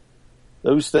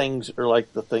 those things are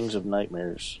like the things of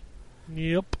nightmares.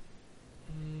 Yep.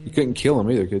 You couldn't kill them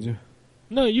either, could you?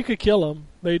 No, you could kill them.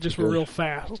 They just were real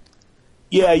fast.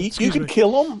 Yeah, you Excuse could me.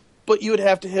 kill them, but you would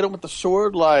have to hit them with the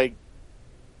sword like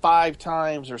 5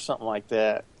 times or something like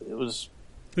that.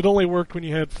 It only worked when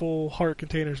you had full heart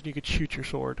containers and you could shoot your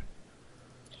sword.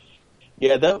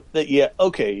 Yeah, that'd be.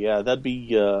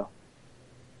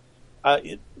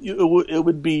 It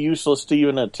would be useless to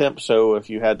even attempt so if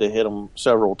you had to hit them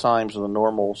several times with a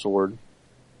normal sword.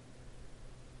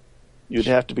 You'd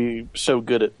have to be so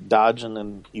good at dodging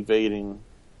and evading.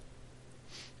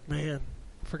 Man,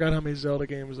 I forgot how many Zelda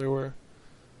games there were.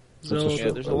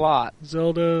 Yeah, there's a lot.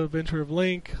 Zelda, Adventure of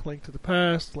Link, Link to the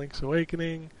Past, Link's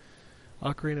Awakening,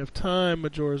 Ocarina of Time,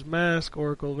 Majora's Mask,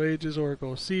 Oracle of Ages,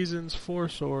 Oracle of Seasons, Four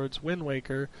Swords, Wind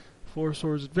Waker, Four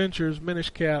Swords Adventures,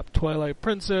 Minish Cap, Twilight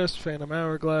Princess, Phantom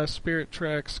Hourglass, Spirit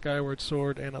Tracks, Skyward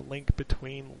Sword, and A Link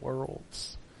Between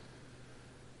Worlds.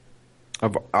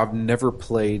 I've never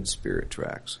played Spirit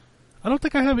Tracks. I don't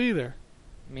think I have either.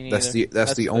 Me That's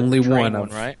neither. the only train one,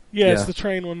 right? Yeah, Yeah. it's the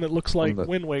train one that looks like the-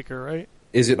 Wind Waker, right?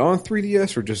 Is it on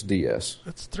 3DS or just DS?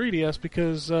 It's 3DS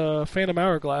because Phantom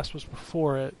Hourglass was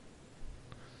before it.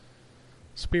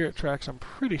 Spirit Tracks, I'm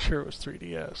pretty sure it was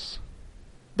 3DS.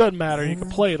 Doesn't matter, you can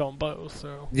play it on both.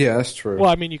 So. Yeah, that's true. Well,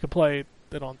 I mean, you can play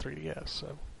it on 3DS.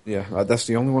 So. Yeah, that's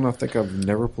the only one I think I've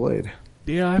never played.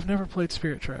 Yeah, I've never played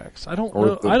Spirit Tracks. I don't Or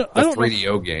know. the I don't know.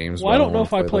 3DO games. Well, but I don't know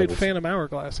if I wanna play played those. Phantom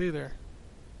Hourglass either.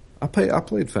 I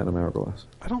played Phantom Hourglass.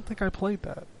 I don't think I played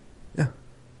that. Yeah.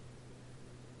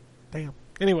 Damn.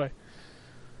 Anyway,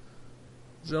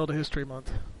 Zelda History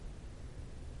Month.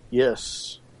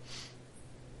 Yes.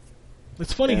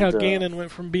 It's funny And, how Ganon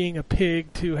went from being a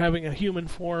pig to having a human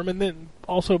form, and then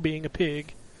also being a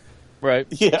pig. Right.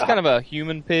 Yeah. It's kind of a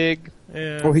human pig.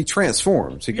 Yeah. Well, he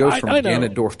transforms. He Yeah, goes I from know.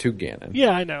 Ganondorf to Ganon.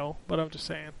 Yeah, I know, but I'm just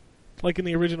saying. Like in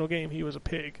the original game, he was a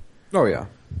pig. Oh, yeah.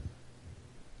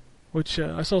 Which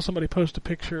I saw somebody post a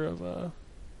picture of a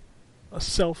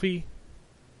selfie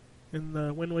in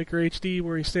the Wind Waker HD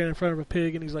where he's standing in front of a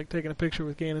pig and he's like taking a picture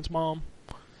with Ganon's mom.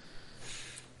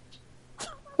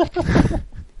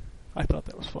 I thought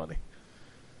that was funny.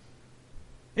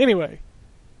 Anyway,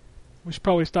 we should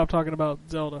probably stop talking about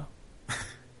Zelda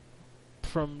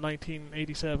from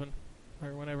 1987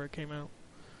 or whenever it came out.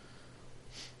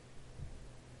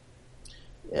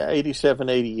 Yeah, 87,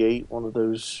 88, one of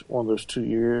those 2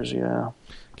 years, yeah.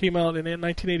 Came out in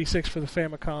 1986 for the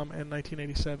Famicom and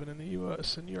 1987 in the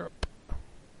US and Europe.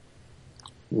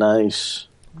 Nice.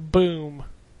 Boom.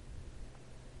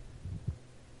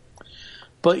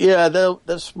 But yeah,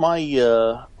 that's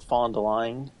my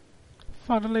fondling.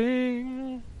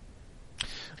 Fondling.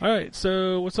 Alright,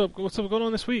 so what's up going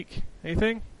on this week?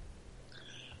 Anything?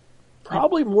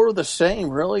 Probably more of the same,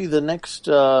 really. The next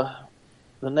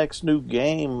new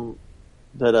game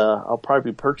that I'll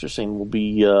probably be purchasing will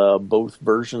be both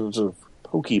versions of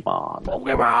Pokemon.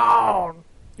 Pokemon!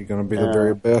 You're going to be the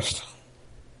very best.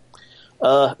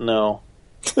 No.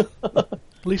 At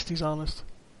least he's honest.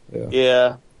 Yeah.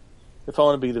 Yeah. If I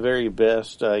want to be the very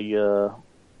best, He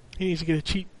needs to get a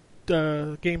cheap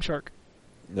Game Shark.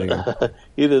 There you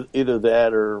go. either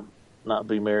that or not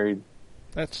be married.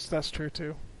 That's true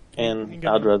too. And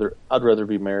I'd rather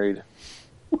be married.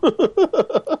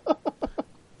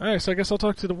 Alright, so I guess I'll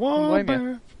talk to the blame ya.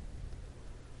 Wombat.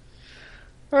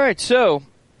 Alright, so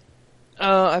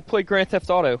I played Grand Theft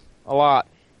Auto a lot.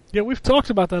 Yeah, we've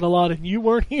talked about that a lot, and you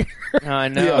weren't here. I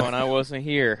know, Yeah. and I wasn't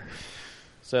here.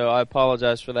 So I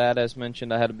apologize for that. As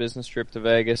mentioned, I had a business trip to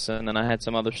Vegas, and then I had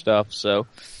some other stuff, so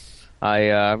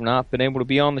I've not been able to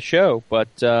be on the show.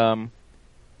 But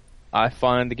I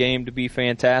find the game to be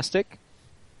fantastic.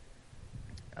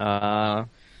 I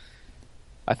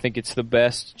think it's the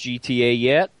best GTA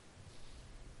yet.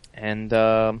 And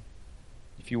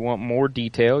if you want more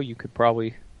detail, you could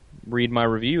probably read my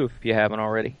review if you haven't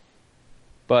already.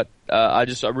 But I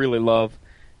really love...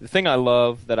 The thing I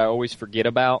love that I always forget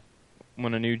about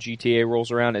when a new GTA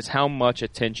rolls around is how much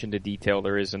attention to detail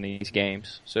there is in these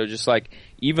games. So just like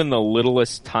even the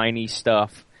littlest tiny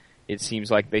stuff, it seems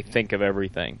like they think of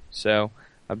everything. So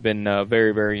I've been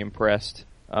very, very impressed.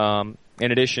 In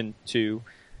addition to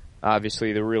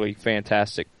obviously the really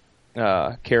fantastic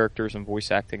characters and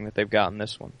voice acting that they've got in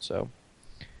this one. So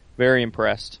very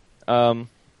impressed. Alright,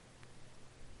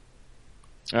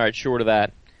 short of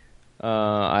that,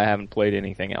 I haven't played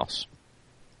anything else.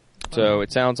 So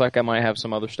it sounds like I might have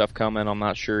some other stuff coming. I'm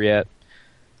not sure yet.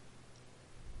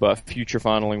 But future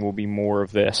fondling will be more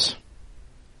of this.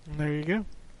 There you go.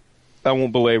 I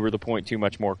won't belabor the point too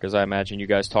much more because I imagine you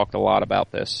guys talked a lot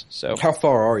about this. So How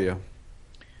far are you?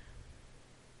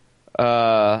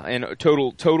 and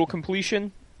total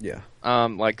completion, Yeah.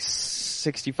 like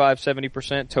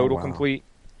 65-70% total wow. complete.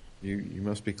 You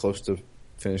must be close to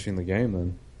finishing the game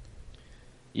then.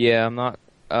 Yeah, I'm not.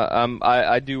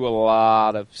 I do a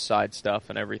lot of side stuff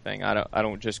and everything. I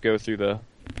don't just go through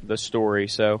the story.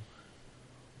 So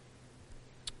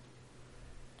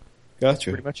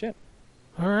Gotcha. pretty much it.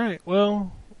 Alright,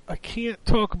 well, I can't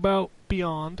talk about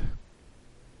Beyond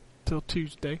till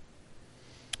Tuesday.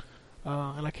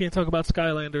 And I can't talk about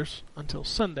Skylanders until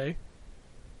Sunday.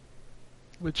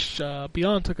 Which,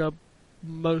 Beyond took up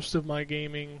most of my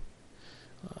gaming.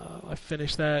 I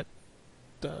finished that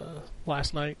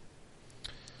last night.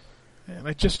 And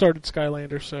I just started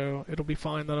Skylanders, so it'll be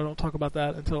fine that I don't talk about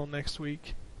that until next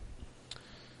week.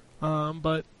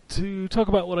 But to talk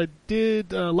about what I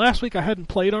did, last week I hadn't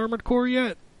played Armored Core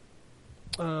yet.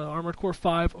 Armored Core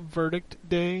 5 Verdict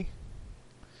Day.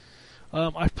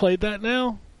 I've played that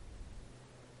now.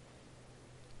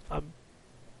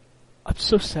 I'm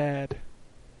so sad.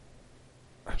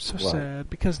 I'm so sad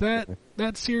because that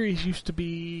series used to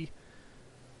be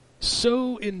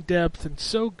so in depth and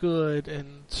so good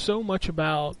and so much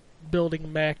about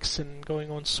building mechs and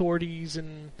going on sorties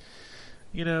and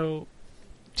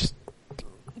just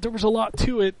there was a lot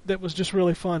to it that was just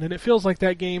really fun, and it feels like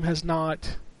that game has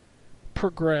not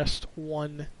progressed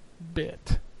one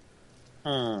bit.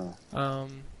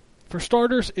 For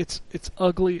starters, it's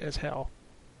ugly as hell.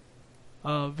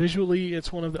 Visually,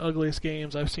 it's one of the ugliest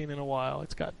games I've seen in a while.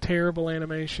 It's got terrible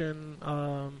animation.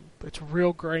 It's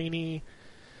real grainy.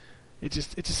 It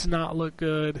just does not look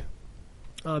good.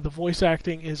 The voice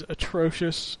acting is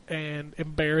atrocious and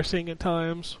embarrassing at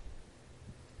times.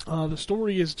 The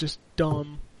story is just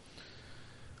dumb.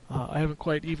 I haven't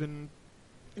quite even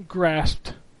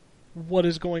grasped what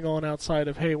is going on outside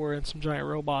of, hey, we're in some giant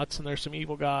robots and there's some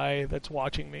evil guy that's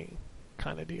watching me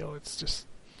kind of deal. It's just...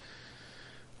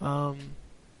 but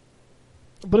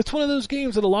it's one of those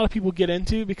games that a lot of people get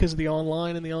into because of the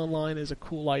online, and the online is a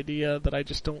cool idea that I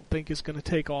just don't think is going to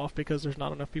take off because there's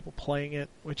not enough people playing it,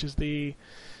 which is the,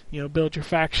 build your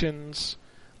factions,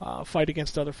 fight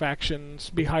against other factions,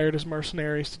 be hired as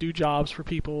mercenaries to do jobs for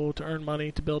people, to earn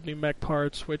money, to build new mech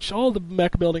parts, which all the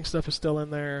mech building stuff is still in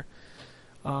there.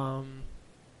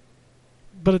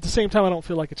 But at the same time, I don't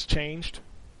feel like it's changed.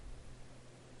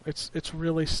 It's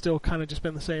really still kind of just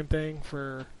been the same thing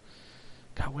for...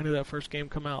 God, when did that first game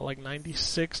come out? Like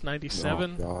 96,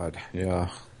 97? Oh, God, yeah.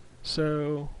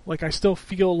 So, I still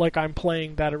feel like I'm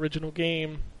playing that original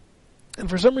game. And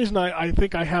for some reason, I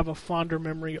think I have a fonder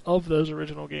memory of those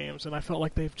original games, and I felt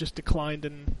like they've just declined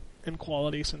in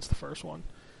quality since the first one.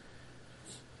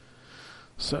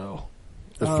 So...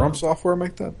 Does From Software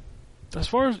make that? As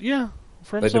far as... Yeah.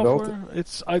 From Software.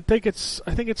 I think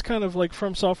it's kind of like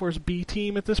From Software's B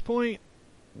team at this point.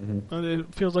 Mm-hmm. And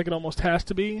it feels like it almost has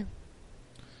to be.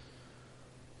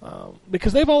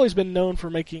 Because they've always been known for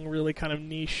making really kind of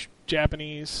niche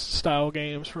Japanese-style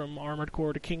games, from Armored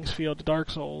Core to Kingsfield to Dark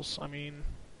Souls. I mean,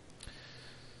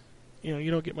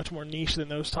 you don't get much more niche than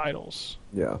those titles.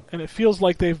 Yeah. And it feels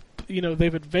like they've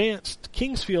advanced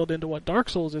Kingsfield into what Dark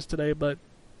Souls is today, but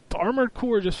the Armored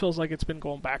Core just feels like it's been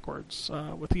going backwards.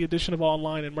 With the addition of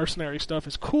online and mercenary stuff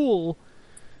is cool.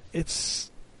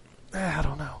 It's... I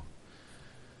don't know.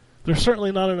 There's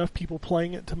certainly not enough people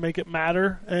playing it to make it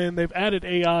matter, and they've added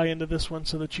AI into this one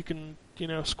so that you can,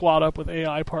 squad up with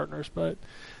AI partners, but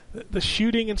the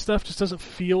shooting and stuff just doesn't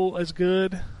feel as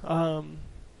good.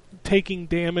 Taking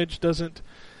damage doesn't...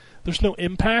 There's no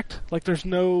impact. There's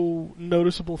no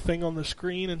noticeable thing on the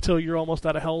screen until you're almost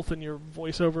out of health and your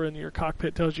voiceover in your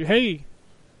cockpit tells you, hey,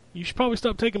 you should probably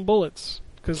stop taking bullets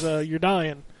because you're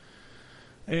dying.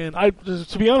 And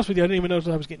to be honest with you, I didn't even notice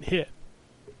I was getting hit.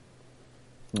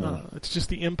 It's just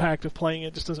the impact of playing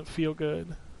it just doesn't feel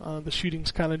good. The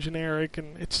shooting's kind of generic,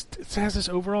 and it has this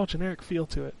overall generic feel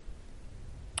to it.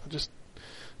 It's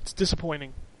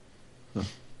disappointing.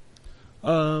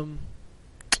 The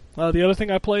other thing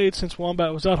I played since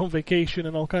Wombat was out on vacation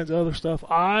and all kinds of other stuff,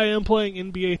 I am playing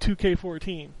NBA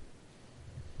 2K14.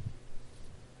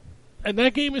 And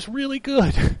that game is really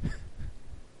good.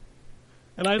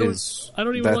 And I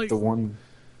don't even like... the one...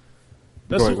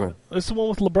 That's the one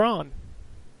with LeBron.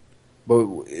 But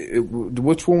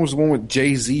which one was the one with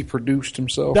Jay-Z produced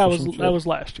himself? That was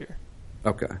last year.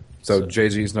 Okay. So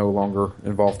Jay-Z's no longer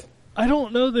involved? I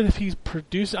don't know that if he's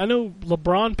produced... I know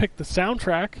LeBron picked the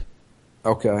soundtrack.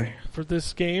 Okay. For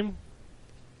this game.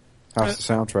 How's the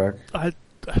soundtrack? I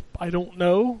don't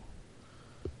know.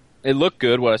 It looked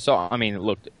good. What I saw, it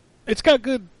looked... It's got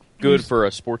good for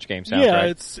a sports game soundtrack. Yeah,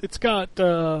 it's got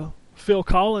Phil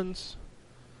Collins.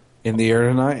 In the air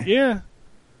tonight? Yeah.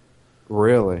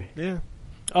 Really? Yeah.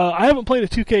 I haven't played a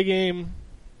 2K game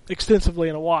extensively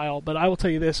in a while, but I will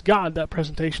tell you this: God, that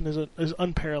presentation is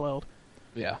unparalleled.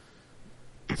 Yeah.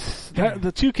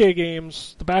 The 2K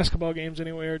games, the basketball games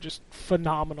anyway, are just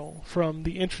phenomenal. From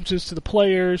the entrances to the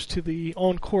players, to the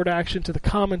on-court action, to the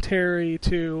commentary,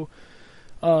 to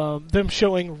them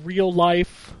showing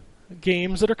real-life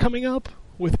games that are coming up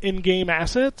with in-game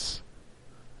assets,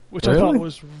 which I thought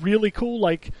was really cool.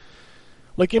 Like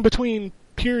in between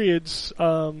periods,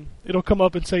 it'll come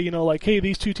up and say, hey,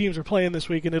 these two teams are playing this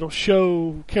week, and it'll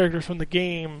show characters from the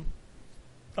game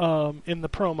in the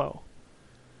promo.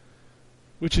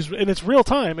 And it's real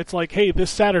time. It's like, hey,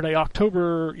 this Saturday,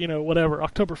 October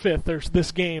 5th, there's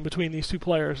this game between these two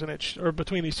players, or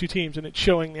between these two teams, and it's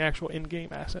showing the actual in-game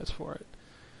assets for it.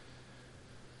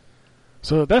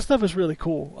 So that stuff is really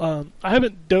cool. I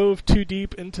haven't dove too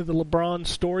deep into the LeBron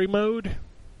story mode.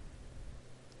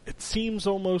 It seems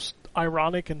almost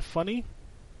ironic and funny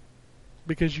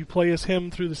because you play as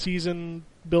him through the season,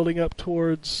 building up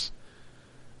towards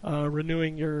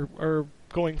renewing or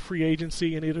going free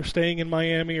agency and either staying in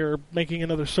Miami or making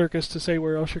another circus to say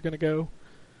where else you're going to go.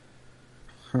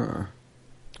 Huh.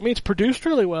 It's produced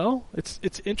really well. It's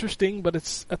interesting, but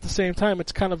it's at the same time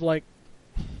it's kind of like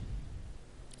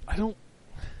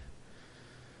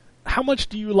how much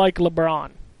do you like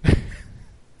LeBron?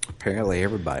 Apparently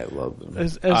everybody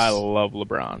loves him. I love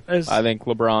LeBron. I think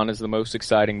LeBron is the most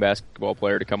exciting basketball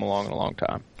player to come along in a long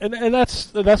time. And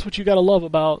that's what you got to love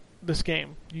about this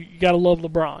game. You got to love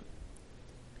LeBron.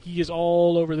 He is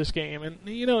all over this game, and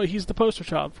he's the poster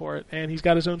child for it. And he's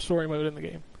got his own story mode in the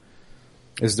game.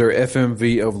 Is there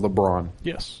FMV of LeBron?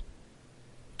 Yes.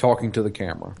 Talking to the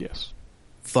camera? Yes.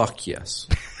 Fuck yes.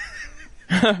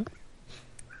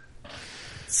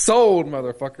 Sold,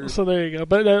 motherfucker. So there you go.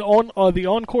 But on the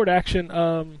on-court action,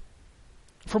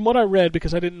 from what I read,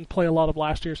 because I didn't play a lot of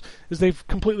last year's, is they've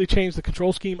completely changed the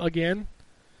control scheme again.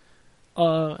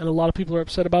 And a lot of people are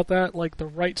upset about that. Like, the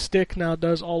right stick now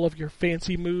does all of your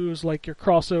fancy moves, like your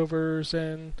crossovers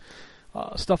and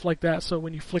stuff like that. So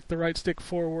when you flick the right stick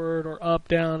forward or up,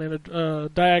 down in a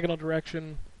diagonal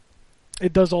direction,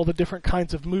 it does all the different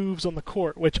kinds of moves on the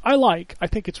court, which I like. I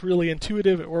think it's really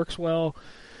intuitive. It works well.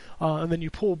 And then you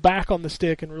pull back on the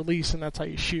stick and release, and that's how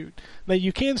you shoot. Now,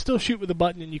 you can still shoot with the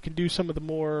button, and you can do some of the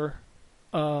more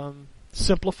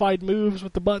simplified moves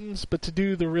with the buttons, but to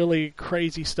do the really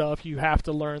crazy stuff, you have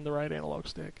to learn the right analog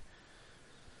stick.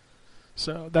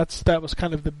 So that was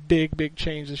kind of the big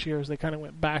change this year, is they kind of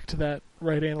went back to that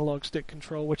right analog stick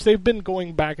control, which they've been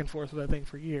going back and forth with, I think,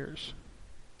 for years.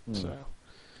 So,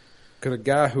 could a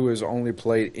guy who has only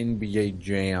played NBA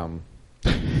Jam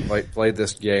play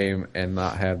this game and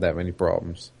not have that many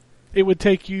problems? It would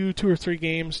take you 2 or 3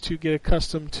 games to get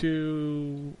accustomed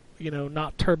to,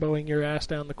 not turboing your ass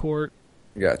down the court.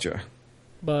 Gotcha.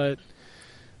 But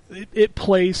it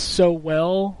plays so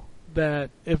well that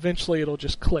eventually it'll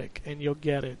just click and you'll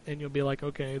get it and you'll be like,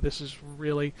 okay, this is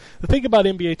really... The thing about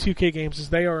NBA 2K games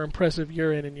is they are impressive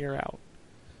year in and year out.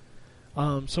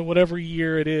 So whatever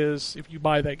year it is, if you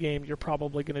buy that game, you're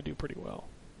probably going to do pretty well.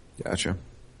 Gotcha.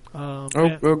 Well,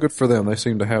 good for them. They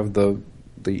seem to have the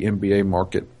NBA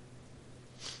market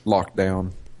locked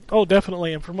down. Oh,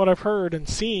 definitely. And from what I've heard and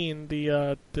seen,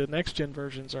 the next-gen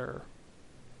versions are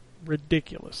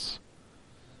ridiculous.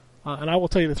 And I will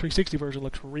tell you the 360 version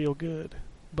looks real good,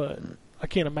 but I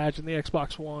can't imagine the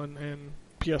Xbox One and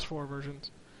PS4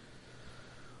 versions.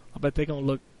 I bet they're going to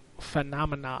look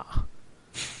phenomena.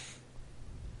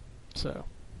 So,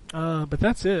 but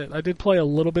that's it. I did play a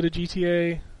little bit of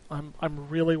GTA. I'm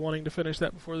really wanting to finish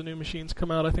that before the new machines come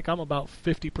out. I think I'm about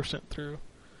 50% through.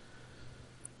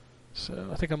 So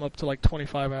I think I'm up to like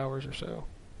 25 hours or so.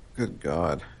 Good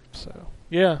God. So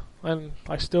yeah, and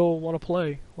I still want to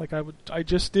play. Like I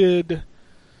just did.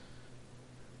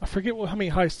 I forget how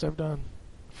many heists I've done.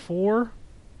 4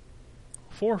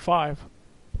 or 5.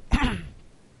 I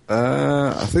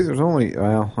think there's only.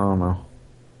 Well, I don't know.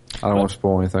 I don't want to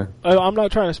spoil anything. I'm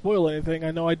not trying to spoil anything.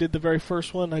 I know I did the very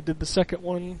first one. I did the second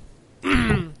one.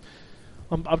 I'm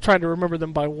trying to remember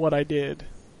them by what I did.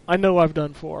 I know I've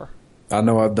done 4. I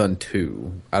know I've done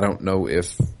 2. I don't know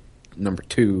if number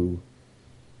 2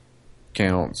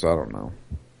 counts. I don't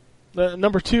know.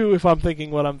 Number 2, if I'm thinking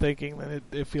what I'm thinking, then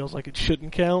it feels like it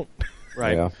shouldn't count.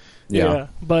 Right. Yeah.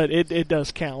 But it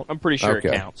does count. I'm pretty sure it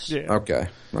counts. Yeah. Okay.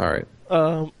 All right.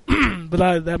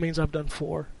 But that means I've done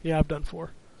 4. Yeah, I've done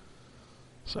 4.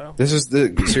 So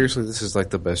seriously, this is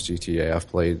like the best GTA I've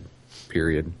played.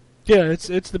 Period. Yeah,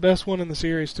 it's the best one in the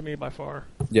series to me by far.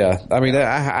 Yeah, I mean,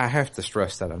 I have to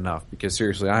stress that enough because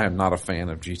seriously, I am not a fan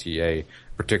of GTA,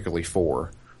 particularly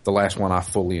 4. The last one I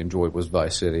fully enjoyed was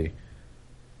Vice City,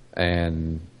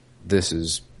 and this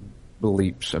is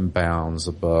leaps and bounds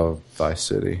above Vice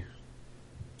City.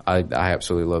 I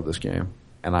absolutely love this game,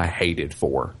 and I hated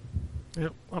 4.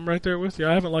 Yep, I'm right there with you.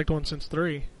 I haven't liked 1 since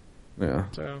 3. Yeah.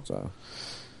 So.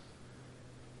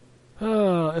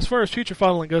 As far as future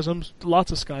funneling goes,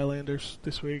 lots of Skylanders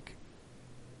this week.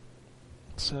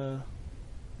 It's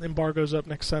embargo's up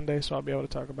next Sunday, so I'll be able to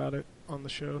talk about it on the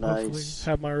show. Nice. Hopefully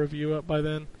have my review up by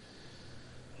then.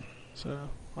 So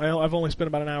I've only spent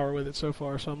about an hour with it so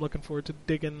far, so I'm looking forward to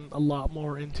digging a lot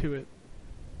more into it.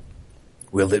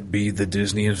 Will it be the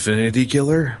Disney Infinity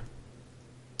Killer?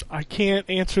 I can't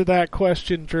answer that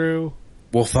question, Drew.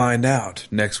 We'll find out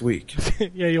next week.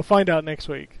 Yeah, you'll find out next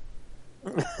week.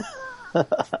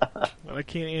 I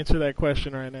can't answer that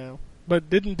question right now. But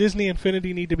didn't Disney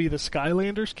Infinity need to be the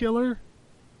Skylanders killer?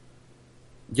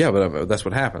 Yeah, but that's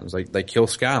what happens. They kill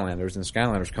Skylanders, and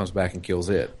Skylanders comes back and kills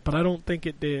it. But I don't think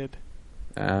it did.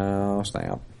 Oh,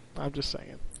 snap. I'm just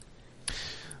saying.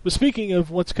 But speaking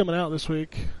of what's coming out this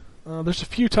week, there's a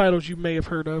few titles you may have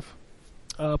heard of.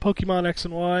 Pokemon X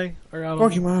and Y are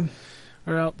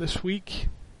out this week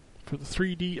for the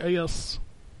 3DS.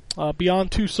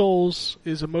 Beyond Two Souls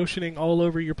is emotioning all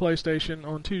over your PlayStation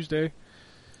on Tuesday.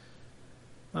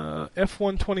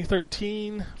 F1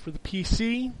 2013 for the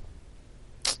PC.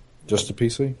 Just a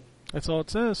PC? That's all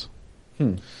it says.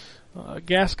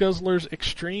 Gas Guzzlers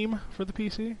Extreme for the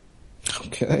PC.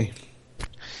 Okay.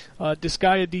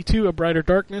 Disgaea D2, A Brighter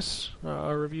Darkness.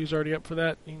 Our review's already up for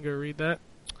that. You can go read that.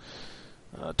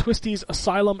 Twisty's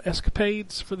Asylum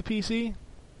Escapades for the PC.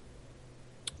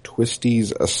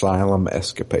 Twisty's Asylum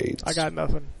Escapades. I got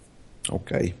nothing.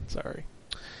 Okay. Sorry.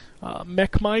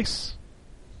 Mech Mice.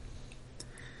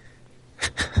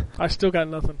 I still got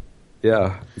nothing.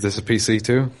 Yeah. Is this a PC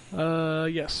too?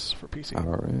 Yes, for PC.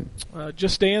 All right.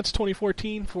 Just Dance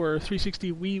 2014 for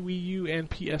 360, Wii U, and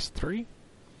PS3.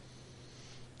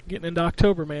 Getting into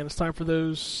October, man. It's time for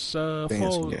those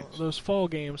fall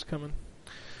games coming.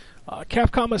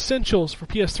 Capcom Essentials for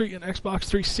PS3 and Xbox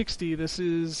 360. This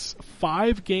is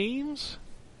 5 games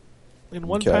in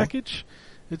one package.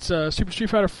 It's Super Street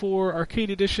Fighter 4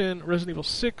 Arcade Edition, Resident Evil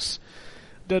 6,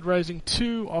 Dead Rising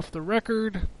 2 Off the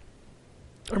Record.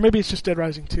 Or maybe it's just Dead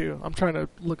Rising 2. I'm trying to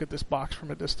look at this box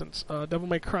from a distance. Devil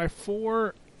May Cry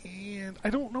 4, and I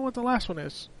don't know what the last one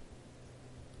is.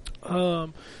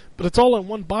 But it's all in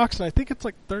one box, and I think it's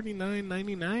like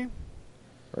 $39.99.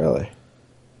 Really?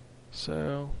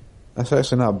 So that's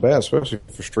actually not bad, especially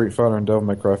for Street Fighter and Devil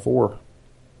May Cry 4.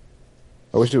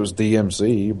 I wish it was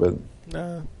DMC, but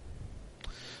nah.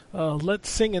 Let's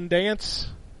Sing and Dance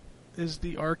is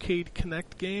the Arcade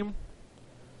Connect game.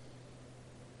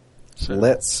 So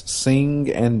Let's Sing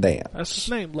and Dance. That's his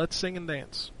name, Let's Sing and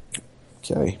Dance.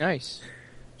 Okay. Nice.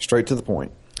 Straight to the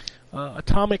point.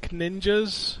 Atomic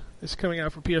Ninjas is coming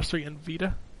out for PS3 and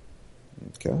Vita.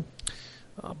 Okay.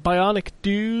 Bionic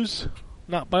Dues,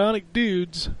 not Bionic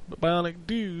Dudes, but Bionic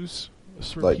Dues.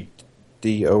 Like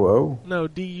DOO? No,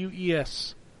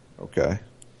 DUES. Okay.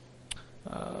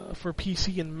 For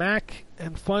PC and Mac.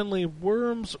 And finally,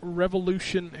 Worms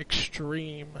Revolution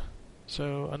Extreme.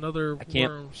 So another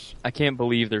Worms. I can't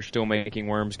believe they're still making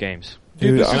Worms games.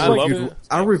 Dude,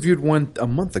 I reviewed one a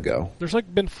month ago. There's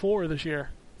like been 4 this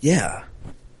year. Yeah.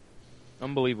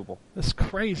 Unbelievable. That's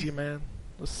crazy, man.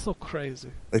 That's so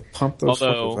crazy. They pumped those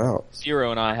fuckers out.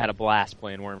 Zero and I had a blast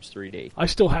playing Worms 3D. I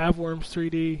still have Worms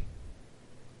 3D.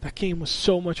 That game was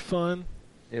so much fun.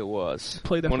 It was.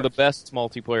 Played that one of the best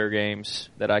multiplayer games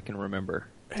that I can remember.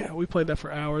 Yeah, we played that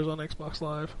for hours on Xbox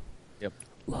Live. Yep.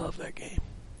 Love that game.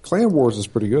 Clan Wars is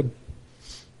pretty good.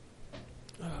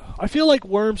 I feel like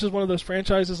Worms is one of those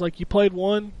franchises, like you played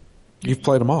one. You've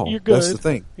played them all. You're good. That's the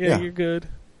thing. Yeah, you're good.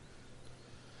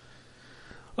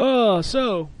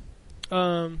 So,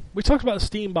 we talked about the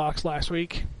Steam box last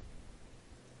week.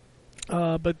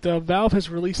 But Valve has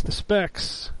released the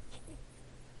specs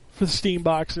for the Steam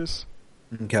boxes.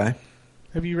 Okay.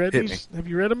 Have you read these? Have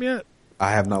you read them yet?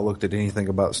 I have not looked at anything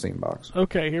about Steam box.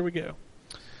 Okay, here we go.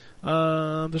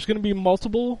 There's going to be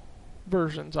multiple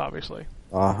versions, obviously.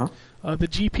 Uh-huh. The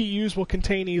GPUs will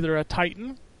contain either a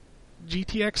Titan,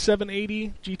 GTX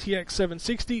 780, GTX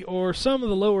 760, or some of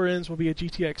the lower ends will be a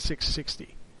GTX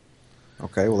 660.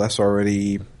 Okay, well that's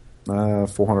already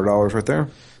 $400 right there.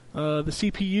 The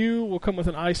CPU will come with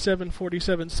an i7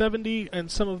 4770, and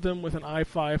some of them with an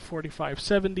i5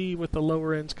 4570, with the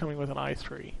lower ends coming with an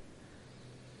i3.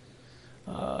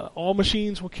 All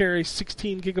machines will carry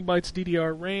 16 gigabytes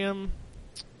DDR RAM,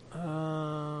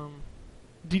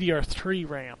 DDR3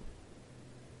 RAM.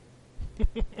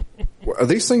 Are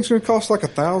these things going to cost like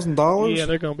 $1,000? Yeah,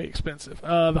 they're going to be expensive.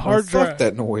 The hard drive. Fuck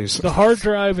that noise. The hard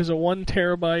drive is a 1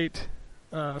 terabyte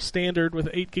standard with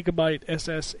 8 gigabyte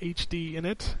SSHD in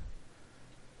it.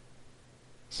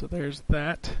 So there's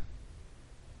that.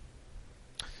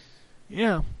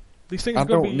 Yeah. These things I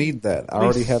don't need that. I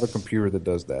already have a computer that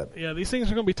does that. Yeah, these things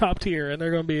are going to be top tier, and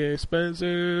they're going to be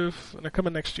expensive, and they're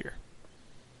coming next year.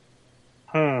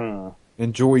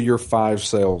 Enjoy your 5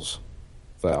 sales,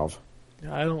 Valve.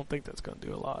 Yeah, I don't think that's going to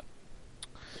do a lot.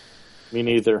 Me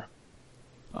neither.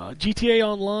 GTA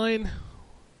Online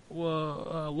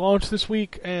launched this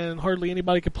week, and hardly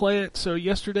anybody could play it. So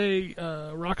yesterday,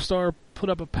 Rockstar put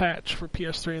up a patch for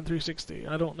PS3 and 360.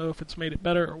 I don't know if it's made it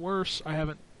better or worse. I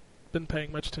haven't been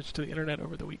paying much attention to the internet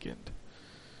over the weekend.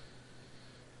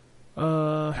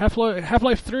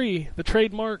 Half-Life 3, the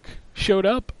trademark, showed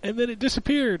up, and then it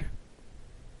disappeared.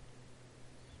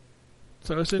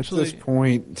 So essentially, at this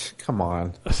point, come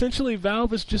on. Essentially,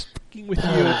 Valve is just fucking with you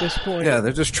at this point. Yeah,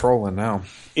 they're just trolling now.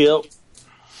 Yep.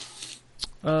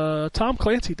 Tom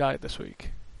Clancy died this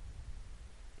week.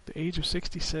 At the age of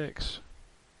 66.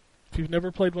 If you've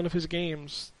never played one of his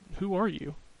games, who are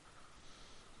you?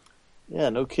 Yeah,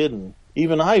 no kidding.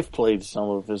 Even I've played some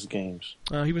of his games.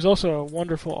 He was also a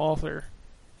wonderful author.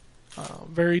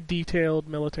 Very detailed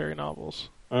military novels.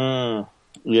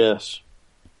 Yes.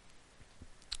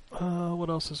 What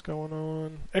else is going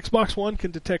on? Xbox One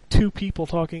can detect 2 people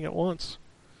talking at once.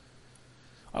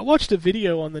 I watched a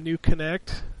video on the new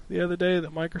Kinect the other day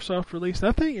that Microsoft released.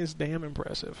 That thing is damn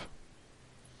impressive.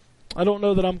 I don't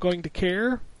know that I'm going to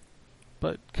care,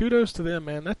 but kudos to them,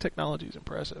 man. That technology is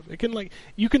impressive. It can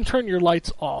you can turn your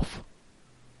lights off.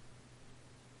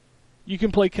 You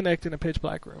can play Kinect in a pitch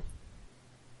black room.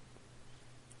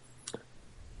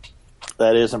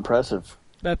 That is impressive.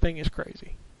 That thing is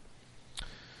crazy.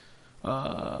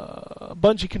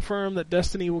 Bungie confirmed that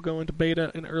Destiny will go into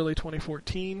beta in early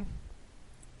 2014.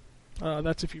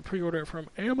 That's if you pre-order it from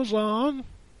Amazon.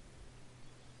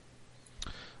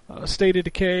 State of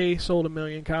Decay sold 1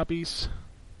 million copies.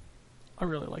 I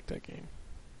really like that game.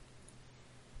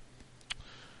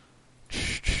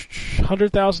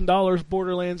 $100,000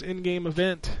 Borderlands in-game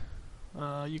event.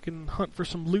 You can hunt for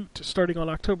some loot starting on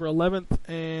October 11th,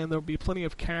 and there'll be plenty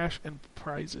of cash and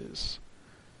prizes.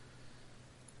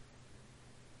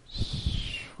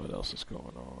 What else is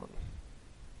going on?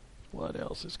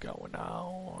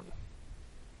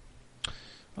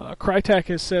 Crytek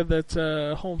has said that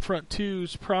Homefront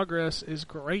 2's progress is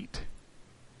great.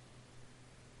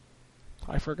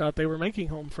 I forgot they were making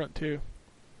Homefront 2.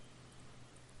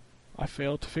 I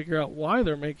failed to figure out why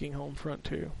they're making Homefront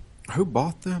 2. Who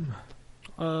bought them?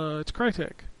 It's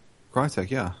Crytek.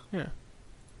 Crytek, yeah. Yeah.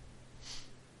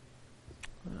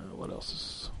 What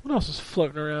else is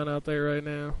floating around out there right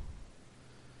now?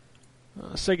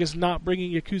 Sega's not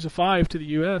bringing Yakuza 5 to the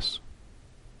U.S.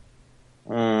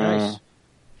 Nice.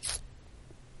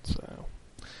 So,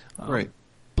 Great.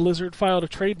 Blizzard filed a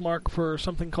trademark for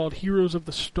something called Heroes of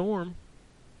the Storm.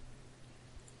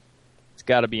 It's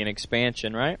got to be an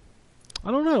expansion, right? I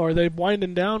don't know. Are they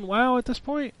winding down WoW at this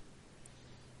point?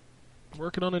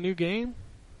 Working on a new game?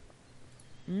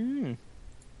 Be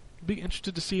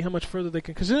interested to see how much further they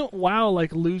can... Because isn't WoW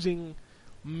like losing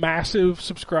massive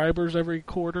subscribers every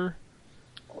quarter?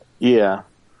 Yeah.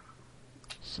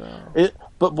 So...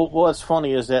 But what's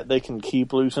funny is that they can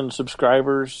keep losing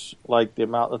subscribers, like the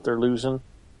amount that they're losing,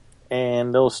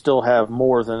 and they'll still have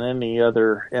more than any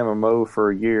other MMO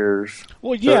for years.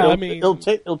 Well, yeah, so I mean... It'll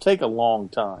take a long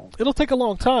time. It'll take a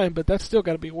long time, but that's still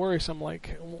got to be worrisome.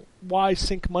 Like, why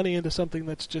sink money into something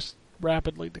that's just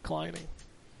rapidly declining?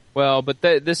 Well, but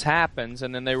this happens,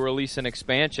 and then they release an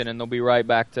expansion, and they'll be right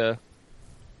back to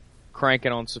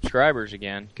cranking on subscribers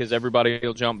again, because everybody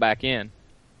will jump back in.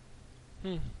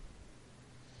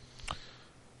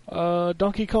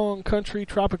 Donkey Kong Country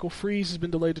Tropical Freeze has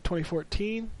been delayed to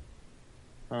 2014.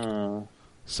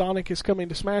 Sonic is coming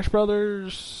to Smash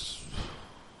Brothers.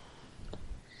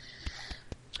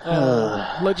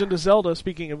 Legend of Zelda,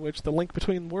 speaking of which, The Link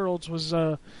Between Worlds was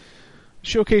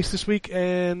showcased this week,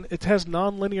 and it has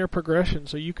non-linear progression,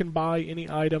 so you can buy any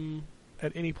item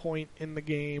at any point in the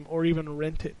game, or even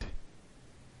rent it.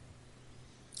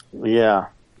 Yeah.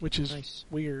 Which is Nice.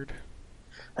 weird.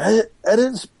 That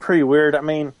is pretty weird. I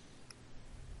mean,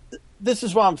 this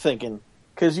is what I'm thinking.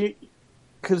 Because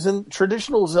in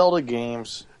traditional Zelda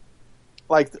games,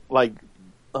 like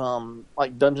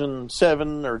Dungeon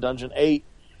 7 or Dungeon 8,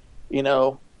 you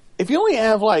know, if you only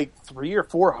have like 3 or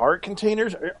 4 heart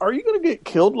containers, are you going to get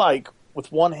killed like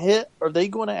with one hit? Are they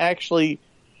going to actually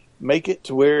make it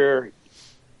to where,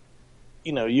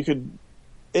 you know, you could...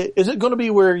 Is it going to be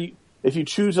where if you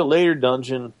choose a later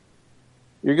dungeon,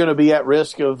 you're going to be at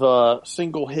risk of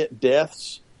single hit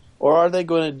deaths? Or are they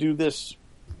going to do this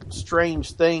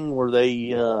strange thing where they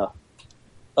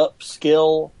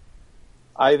upskill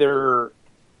either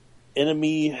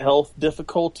enemy health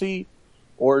difficulty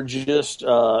or just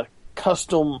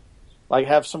custom, like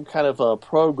have some kind of a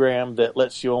program that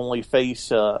lets you only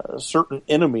face certain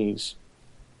enemies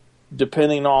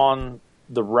depending on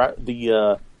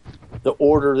the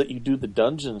order that you do the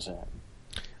dungeons in?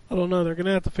 I don't know. They're going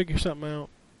to have to figure something out.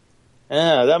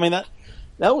 Yeah, I mean,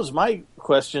 that was my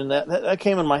question. That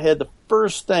came in my head the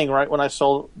first thing, right, when I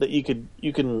saw that you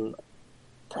can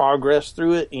progress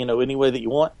through it, you know, any way that you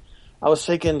want. I was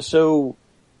thinking, so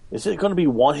is it going to be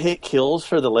one-hit kills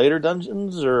for the later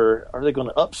dungeons, or are they going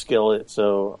to upscale it?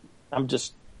 So I'm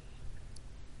just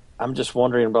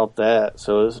wondering about that.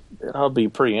 So that'll be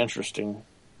pretty interesting.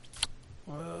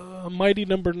 Mighty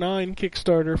Number 9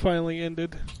 Kickstarter finally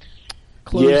ended.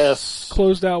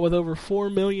 Closed out with over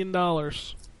 $4 million.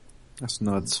 That's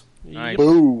nuts. Nice.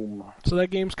 Boom. So that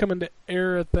game's coming to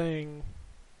air a thing.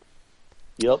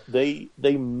 Yep, they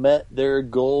met their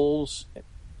goals.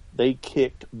 They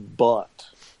kicked butt.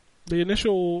 The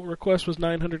initial request was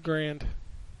 $900,000.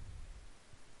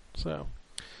 So,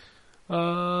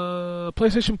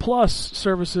 PlayStation Plus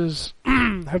services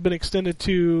have been extended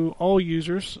to all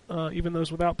users, even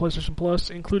those without PlayStation Plus,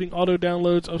 including auto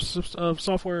downloads of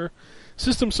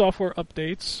system software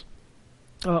updates.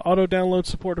 Auto-download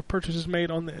support of purchases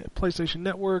made on the PlayStation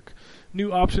Network.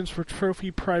 New options for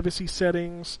trophy privacy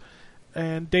settings.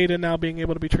 And data now being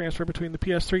able to be transferred between the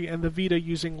PS3 and the Vita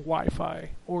using Wi-Fi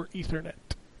or Ethernet.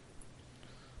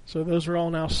 So those are all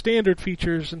now standard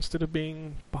features instead of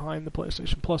being behind the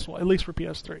PlayStation Plus, at least for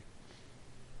PS3.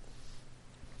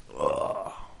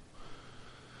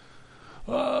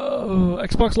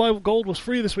 Xbox Live Gold was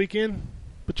free this weekend,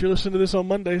 but you're listening to this on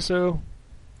Monday, so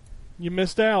you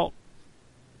missed out.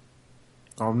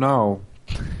 Oh no.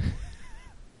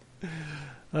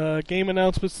 Game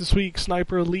announcements this week.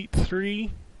 Sniper Elite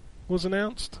 3 was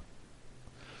announced.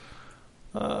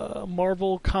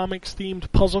 Marvel Comics themed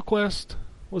Puzzle Quest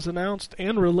was announced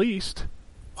and released.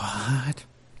 What?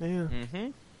 Yeah. Mm-hmm.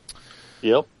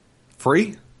 Yep.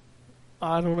 Free?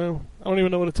 I don't know. I don't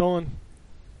even know what it's on.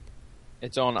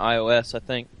 It's on iOS, I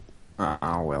think.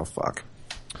 Oh, well, fuck.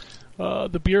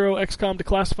 The Bureau XCOM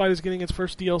Declassified is getting its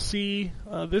first DLC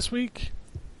this week.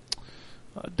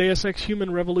 Deus Ex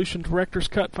Human Revolution Director's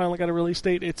Cut finally got a release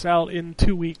date. It's out in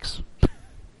 2 weeks.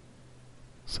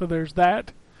 So there's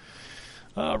that.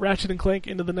 Ratchet & Clank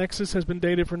Into the Nexus has been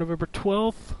dated for November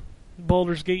 12th.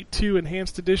 Baldur's Gate 2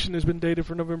 Enhanced Edition has been dated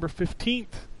for November 15th.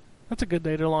 That's a good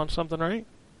day to launch something, right?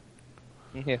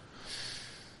 Yeah.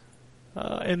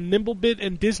 And Nimblebit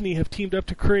and Disney have teamed up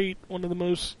to create one of the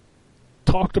most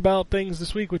talked about things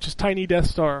this week, which is Tiny Death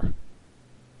Star.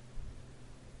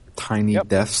 Tiny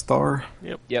Death Star?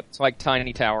 Yep, it's like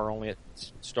Tiny Tower, only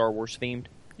it's Star Wars themed.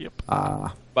 Yep.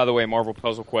 By the way, Marvel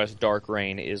Puzzle Quest Dark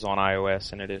Reign is on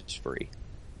iOS and it is free.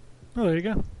 Oh, there you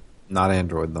go. Not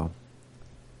Android, though.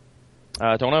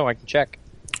 Don't know, I can check.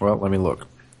 Well, let me look.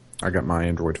 I got my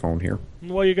Android phone here.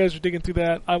 And while you guys are digging through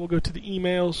that, I will go to the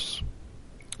emails.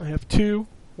 I have two.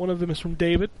 One of them is from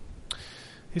David.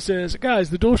 He says, "Guys,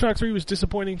 the DualShock 3 was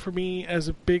disappointing for me as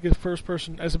a big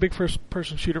first-person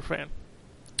shooter fan.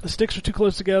 The sticks are too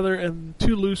close together and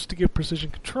too loose to give precision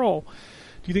control.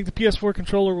 Do you think the PS4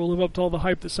 controller will live up to all the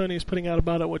hype that Sony is putting out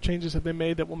about it? What changes have been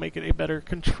made that will make it a better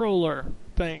controller?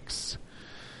 Thanks."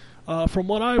 From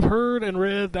what I've heard and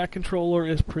read, that controller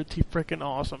is pretty freaking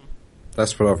awesome.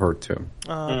 That's what I've heard, too.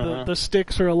 The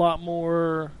sticks are a lot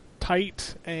more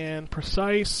tight and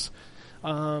precise.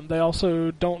 They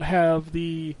also don't have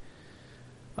the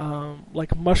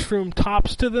like mushroom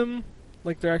tops to them.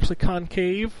 Like they're actually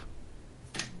concave,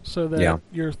 so that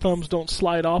your thumbs don't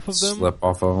slide off of them. Slip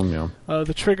off of them, yeah.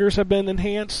 The triggers have been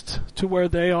enhanced to where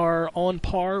they are on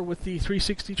par with the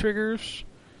 360 triggers.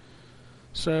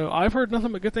 So I've heard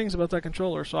nothing but good things about that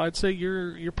controller. So I'd say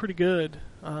you're pretty good.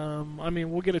 I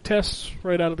mean, we'll get a test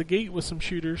right out of the gate with some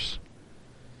shooters,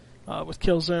 with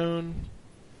Killzone.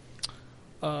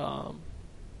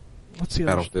 Let's see.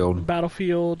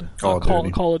 Battlefield.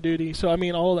 Call of Duty. So I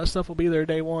mean, all of that stuff will be there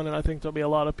day one, and I think there'll be a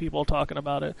lot of people talking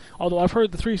about it. Although I've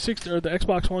heard the 360 or the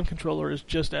Xbox One controller is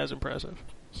just as impressive.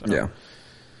 So, yeah.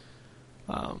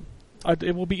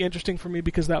 It will be interesting for me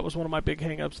because that was one of my big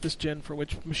hang-ups this gen for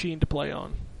which machine to play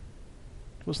on.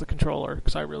 Was the controller,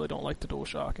 because I really don't like the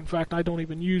DualShock. In fact, I don't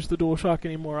even use the DualShock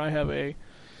anymore. I have a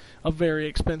very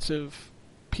expensive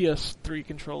PS3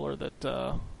 controller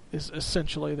that is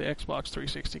essentially the Xbox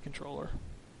 360 controller.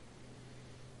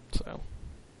 So,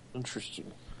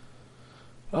 interesting.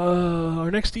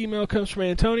 Our next email comes from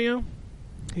Antonio.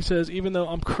 He says, "Even though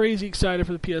I'm crazy excited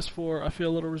for the PS4, I feel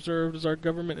a little reserved as our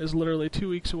government is literally 2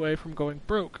 weeks away from going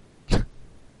broke.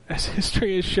 As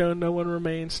history has shown, no one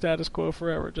remains status quo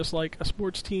forever. Just like a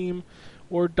sports team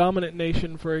or dominant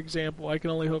nation, for example, I can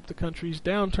only hope the country's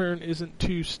downturn isn't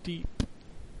too steep."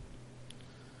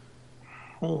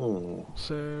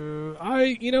 So,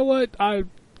 you know what? I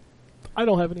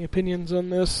don't have any opinions on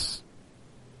this.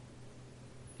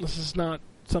 This is not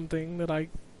something that I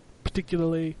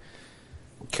particularly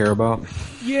care about.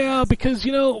 Yeah, because,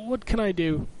 what can I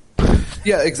do?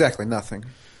 Yeah, exactly, nothing.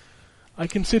 I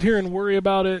can sit here and worry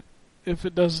about it if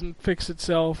it doesn't fix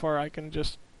itself, or I can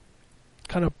just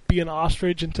kind of be an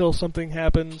ostrich until something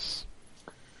happens.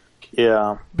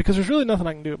 Yeah. Because there's really nothing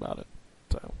I can do about it.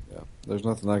 So. Yeah, there's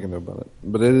nothing I can do about it.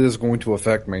 But it is going to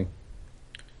affect me.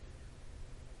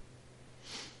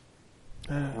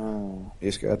 You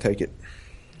just gotta take it.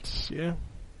 Yeah.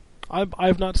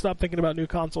 I've not stopped thinking about new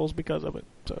consoles because of it.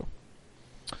 So,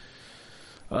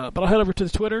 but I'll head over to the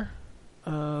Twitter.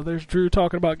 There's Drew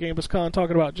talking about GameBusCon,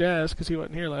 talking about jazz because he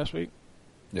wasn't here last week.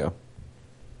 Yeah.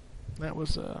 That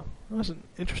was an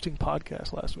interesting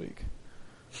podcast last week.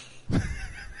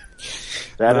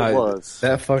 It was.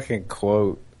 That fucking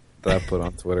quote that I put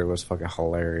on Twitter was fucking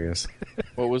hilarious.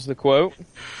 What was the quote?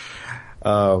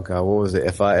 Oh god, what was it?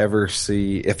 If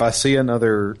I see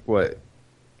another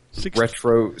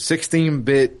retro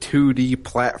 16-bit 2D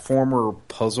platformer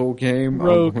puzzle game.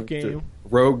 Rogue game.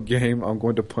 Rogue game. I'm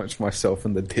going to punch myself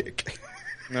in the dick.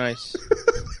 Nice.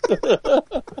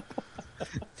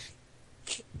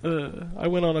 I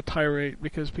went on a tirade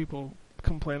because people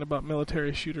complain about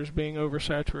military shooters being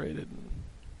oversaturated.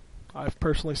 I've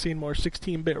personally seen more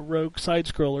 16-bit rogue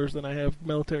side-scrollers than I have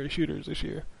military shooters this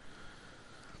year.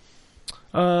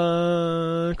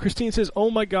 Christine says,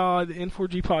 "Oh my god, the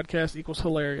N4G podcast equals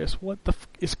hilarious. What the f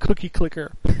is Cookie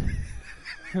Clicker?"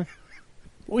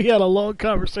 We had a long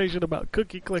conversation about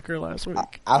Cookie Clicker last week.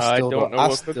 I don't know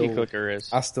what Cookie Clicker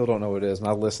is. I still don't know what it is, and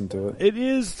I listened to it. It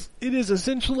is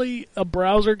essentially a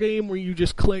browser game where you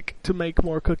just click to make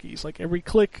more cookies. Like every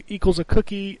click equals a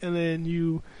cookie, and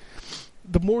then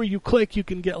the more you click, you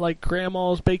can get like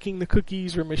grandmas baking the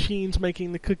cookies or machines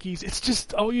making the cookies. It's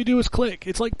just all you do is click.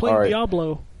 It's like playing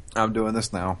Diablo. I'm doing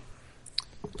this now.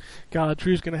 God,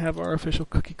 Drew's gonna have our official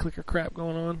Cookie Clicker crap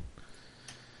going on.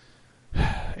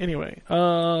 Anyway,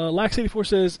 Lax84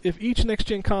 says, if each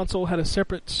next-gen console had a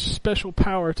separate special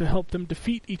power to help them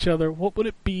defeat each other, what would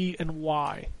it be and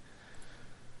why?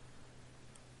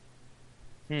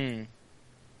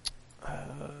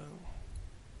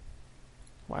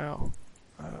 Wow.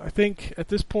 I think at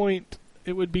this point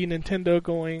it would be Nintendo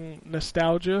going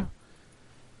nostalgia.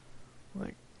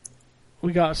 Like,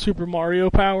 we got Super Mario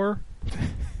power.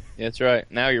 That's right.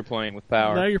 Now you're playing with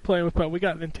power. Now you're playing with power. We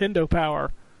got Nintendo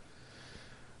power.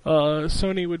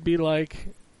 Sony would be like,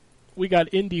 we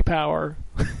got indie power.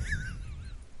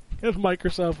 And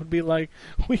Microsoft would be like,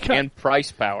 we got... And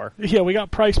price power. Yeah, we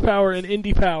got price power and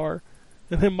indie power.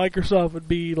 And then Microsoft would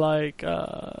be like,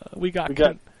 we got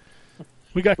Kinect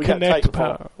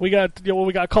power. We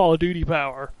got Call of Duty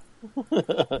power.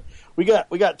 we got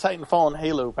Titanfall and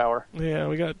Halo power. Yeah,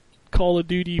 we got Call of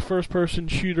Duty first person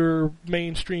shooter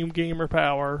mainstream gamer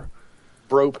power.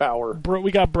 Bro power. We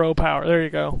got bro power. There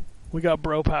you go. We got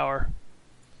bro power.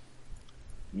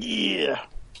 Yeah.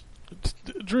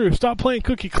 Drew, stop playing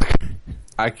Cookie Clicker.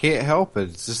 I can't help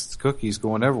it. It's just cookies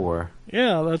going everywhere.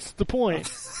 Yeah, that's the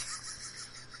point.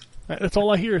 That's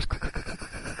all I hear is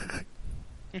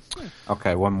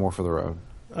Okay, one more for the road.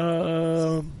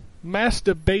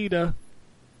 Master Beta.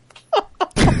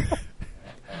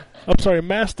 I'm sorry,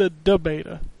 Master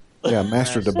Debata. Yeah,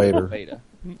 Master Debater.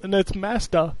 And that's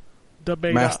Master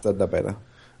Debata. Master Debata.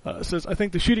 Says, I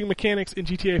think the shooting mechanics in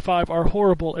GTA 5 are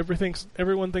horrible.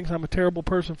 Everyone thinks I'm a terrible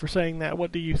person for saying that.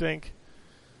 What do you think?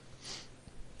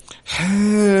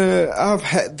 They're a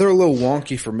little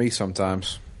wonky for me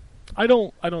sometimes. I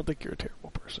don't think you're a terrible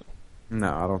person.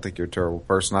 No, I don't think you're a terrible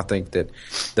person. I think that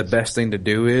the best thing to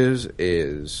do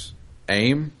is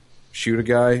aim, shoot a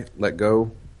guy, let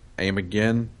go, aim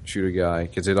again, shoot a guy,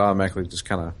 because it automatically just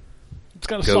kind of It's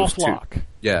got a soft lock.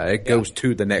 Yeah, it goes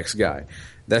to the next guy.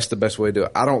 That's the best way to do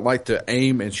it. I don't like to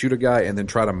aim and shoot a guy and then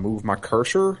try to move my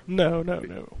cursor. No.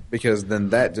 Because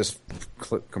then that just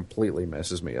completely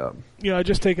messes me up. Yeah, I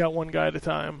just take out one guy at a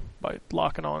time by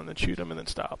locking on and then shoot him and then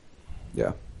stop.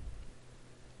 Yeah.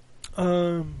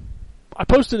 I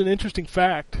posted an interesting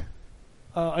fact.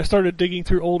 I started digging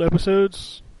through old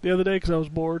episodes the other day because I was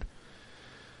bored.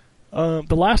 The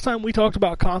last time we talked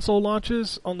about console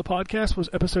launches on the podcast was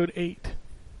episode 8.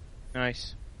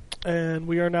 Nice. And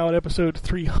we are now at episode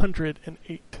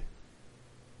 308.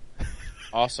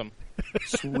 Awesome.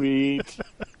 Sweet.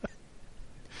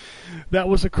 That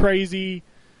was a crazy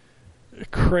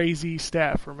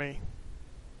stat for me.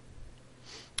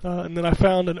 And then I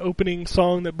found an opening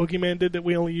song that Boogeyman did that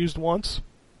we only used once.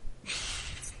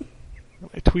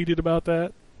 I tweeted about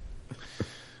that.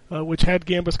 Which had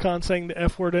Gambus Khan saying the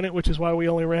F word in it, which is why we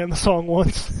only ran the song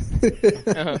once.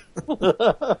 Because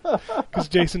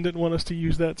Jason didn't want us to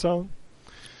use that song.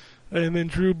 And then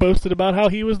Drew boasted about how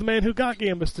he was the man who got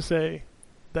Gambus to say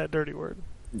that dirty word.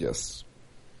 Yes.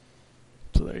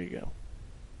 So there you go.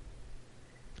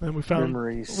 And we found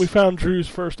Drew's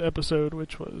first episode,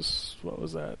 which was, what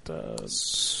was that?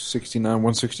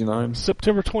 169.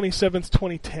 September 27th,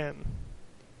 2010.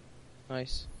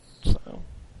 Nice. So...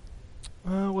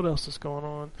 what else is going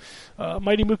on?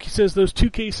 Mighty Mookie says those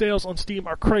 2K sales on Steam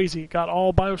are crazy. Got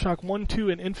all Bioshock 1, 2,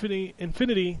 and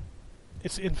Infinity.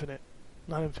 It's Infinite,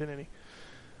 not Infinity.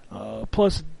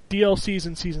 Plus DLCs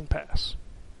and Season Pass.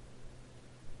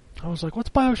 I was like,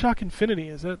 what's Bioshock Infinity?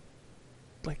 Is that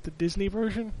like the Disney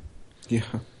version? Yeah.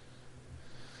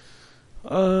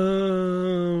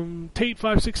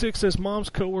 Tate566 says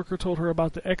mom's coworker told her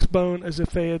about the X-Bone as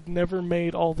if they had never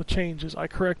made all the changes. I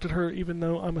corrected her even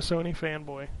though I'm a Sony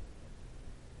fanboy.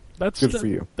 That's good for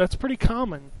you. That's pretty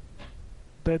common.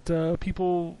 That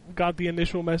people got the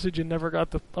initial message and never got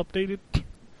the updated.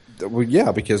 Well,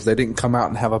 yeah, because they didn't come out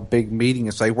and have a big meeting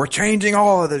and say, we're changing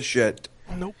all of this shit.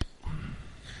 Nope.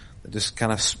 They just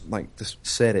kind of just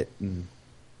said it. And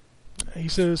he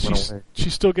says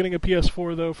she's still getting a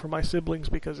PS4 though for my siblings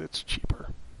because it's cheaper.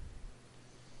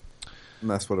 And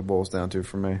that's what it boils down to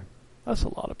for me. That's a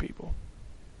lot of people.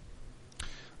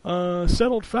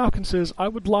 Settled Falcon says, I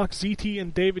would lock ZT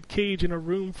and David Cage in a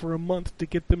room for a month to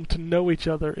get them to know each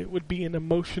other. It would be an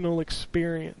emotional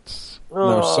experience.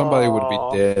 No, somebody would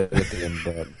be dead at the end of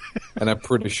that. And I'm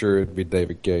pretty sure it would be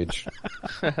David Cage.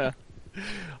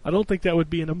 I don't think that would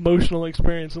be an emotional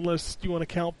experience unless you want to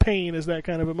count pain as that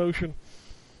kind of emotion.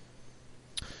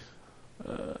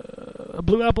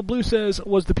 Blue Apple Blue says,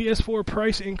 was the PS4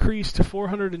 price increase to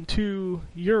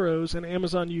 €402 in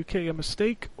Amazon UK a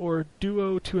mistake or a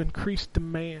duo to increase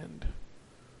demand?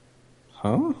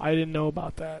 Huh? I didn't know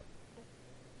about that.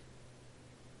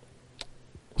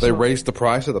 They raised the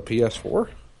price of the PS4?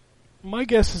 My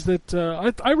guess is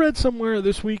that I read somewhere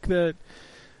this week that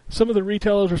some of the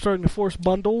retailers are starting to force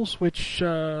bundles, which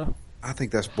I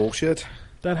think that's bullshit.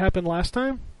 That happened last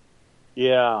time?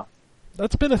 Yeah.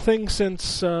 That's been a thing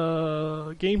since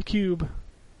GameCube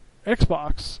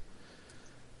Xbox.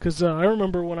 Because I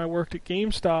remember when I worked at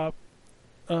GameStop,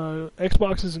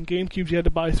 Xboxes and GameCubes, you had to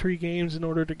buy 3 games in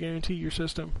order to guarantee your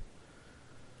system.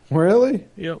 Really?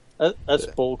 Yep. That's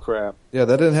bullcrap. Yeah,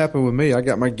 that didn't happen with me. I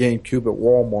got my GameCube at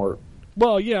Walmart.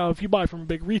 Well, yeah, if you buy from a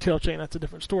big retail chain, that's a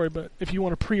different story. But if you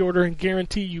want to pre-order and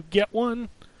guarantee you get one,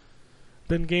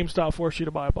 then GameStop forced you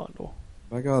to buy a bundle.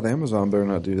 My God, Amazon better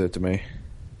not do that to me.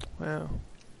 Yeah.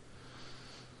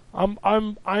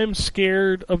 I'm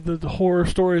scared of the horror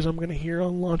stories I'm going to hear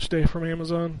on launch day from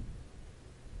Amazon.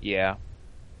 Yeah.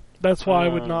 That's why I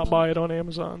would not buy it on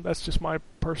Amazon. That's just my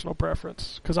personal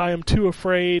preference. Because I am too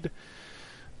afraid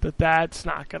that that's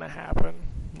not going to happen.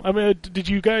 I mean, did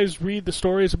you guys read the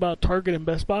stories about Target and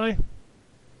Best Buy?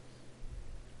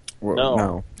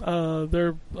 Well, No.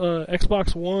 Their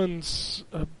Xbox Ones,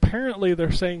 apparently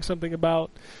they're saying something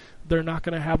about they're not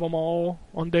going to have them all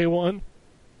on day one.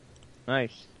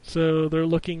 Nice. So they're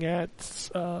looking at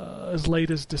as late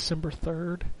as December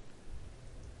 3rd.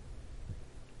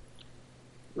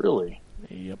 Really?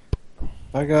 Yep.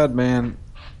 My God, man.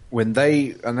 When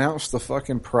they announced the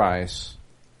fucking price,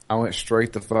 I went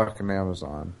straight to fucking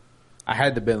Amazon. I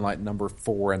had to have been like number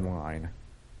 4 in line.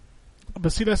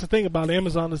 But see, that's the thing about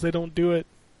Amazon is they don't do it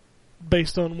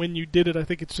based on when you did it. I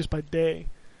think it's just by day.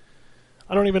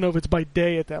 I don't even know if it's by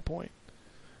day at that point.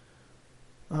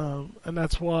 And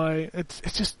that's why it's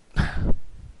just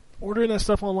ordering that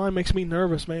stuff online makes me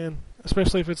nervous, man.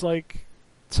 Especially if it's like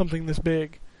something this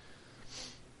big.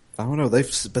 I don't know. They've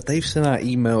sent out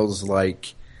emails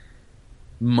like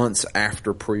months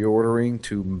after pre-ordering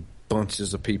to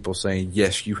bunches of people saying,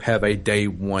 "Yes, you have a day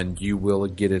one. You will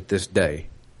get it this day."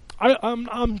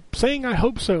 I'm saying I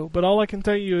hope so, but all I can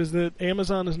tell you is that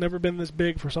Amazon has never been this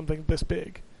big for something this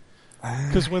big.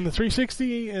 Because when the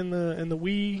 360 and the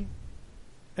Wii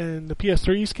and the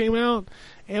PS3s came out,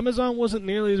 Amazon wasn't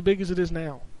nearly as big as it is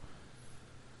now.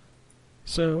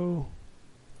 So,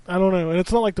 I don't know. And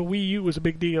it's not like the Wii U was a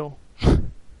big deal.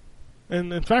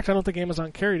 And in fact, I don't think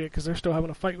Amazon carried it because they're still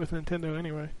having a fight with Nintendo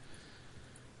anyway.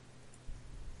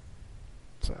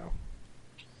 So,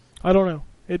 I don't know.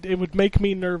 It would make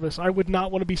me nervous. I would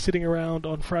not want to be sitting around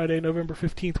on Friday, November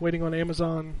 15th, waiting on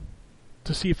Amazon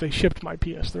to see if they shipped my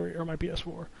PS3 or my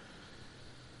PS4.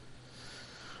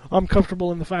 I'm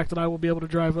comfortable in the fact that I will be able to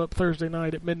drive up Thursday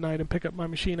night at midnight and pick up my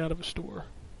machine out of a store.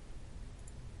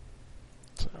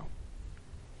 So,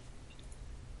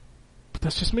 but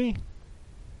that's just me.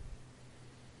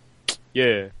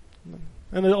 Yeah.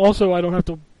 And then also, I don't have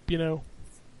to,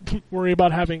 worry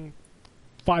about having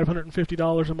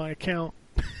 $550 in my account.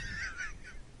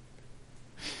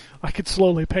 I could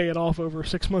slowly pay it off over a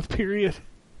 6-month period.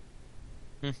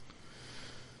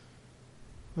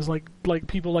 It's like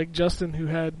people like Justin who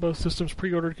had both systems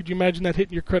pre-ordered. Could you imagine that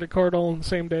hitting your credit card all on the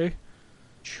same day?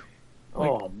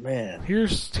 Oh man!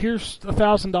 Here's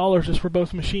 $1,000 just for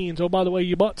both machines. Oh, by the way,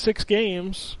 you bought 6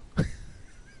 games.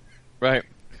 Right.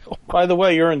 By the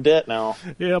way, you're in debt now.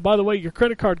 Yeah. By the way, your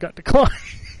credit card got declined.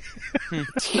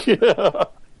 Yeah.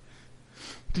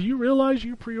 Do you realize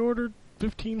you pre-ordered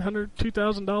 $1,500,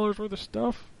 $2,000 worth of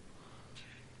stuff?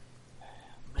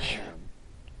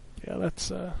 Yeah, that's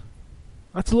a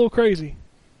little crazy.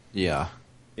 Yeah.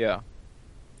 Yeah.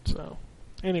 So,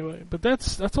 anyway, but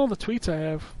that's all the tweets I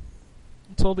have.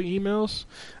 That's all the emails.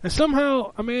 And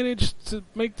somehow I managed to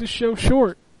make this show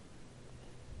short.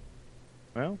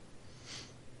 Well,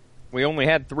 we only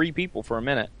had 3 people for a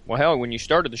minute. Well, hell, when you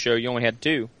started the show, you only had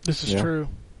 2. This is true.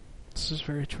 This is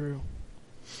very true.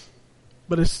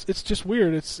 But it's just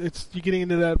weird. It's you're getting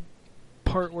into that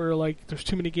part where like there's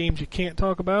too many games you can't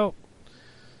talk about.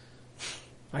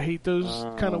 I hate those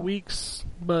kind of weeks,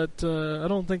 but I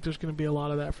don't think there's going to be a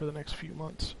lot of that for the next few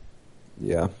months.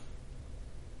 Yeah.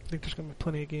 I think there's going to be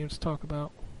plenty of games to talk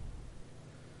about.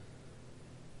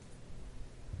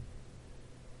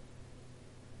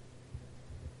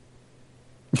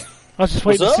 I was just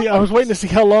waiting to see. I was waiting to see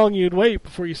how long you'd wait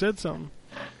before you said something.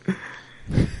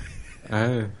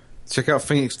 Check out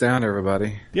Phoenix Down,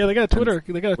 everybody. Yeah, they got a Twitter.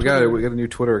 We got a new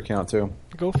Twitter account too.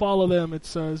 Go follow them.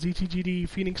 It's ZTGD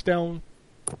Phoenix Down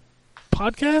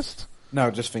podcast. No,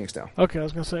 just Phoenix Down. Okay, I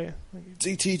was gonna say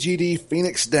ZTGD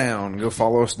Phoenix Down. Go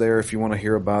follow us there if you want to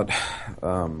hear about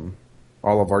all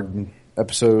of our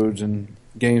episodes and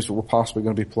games that we're possibly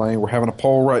going to be playing. We're having a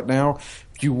poll right now.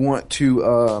 If you want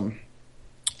to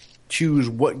choose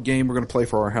what game we're going to play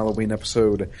for our Halloween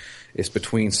episode, it's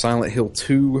between Silent Hill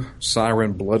 2,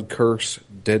 Siren Blood Curse,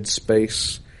 Dead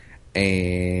Space,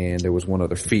 and there was one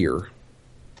other, Fear.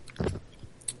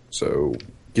 So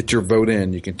get your vote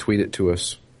in. You can tweet it to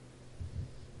us.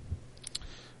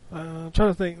 I'm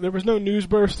trying to think. There was no news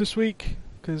burst this week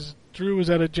because Drew was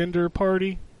at a gender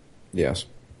party. Yes.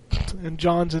 And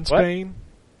John's in Spain.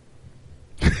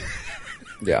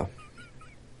 Yeah.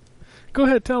 Go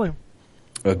ahead, tell him.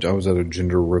 I was at a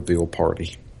gender reveal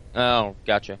party. Oh,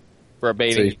 gotcha. For a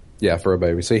baby. See, yeah, for a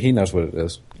baby. See, he knows what it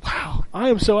is. Wow, I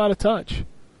am so out of touch.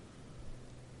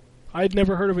 I'd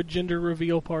never heard of a gender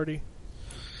reveal party.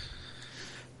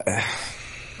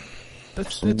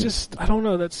 That's just, I don't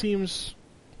know, that seems...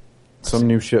 Some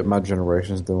new shit my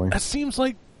generation's doing. That seems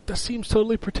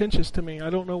totally pretentious to me.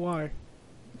 I don't know why.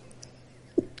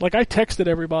 Like, I texted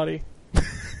everybody.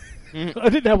 I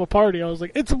didn't have a party. I was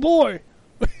like, it's a boy!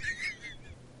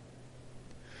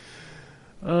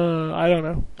 I don't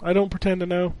know. I don't pretend to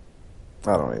know.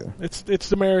 I don't either.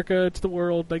 It's America. It's the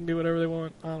world. They can do whatever they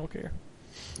want. I don't care.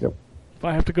 Yep. If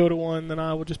I have to go to one, then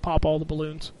I will just pop all the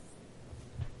balloons.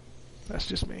 That's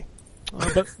just me.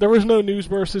 But there was no news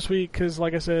burst this week because,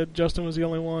 like I said, Justin was the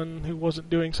only one who wasn't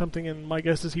doing something, and my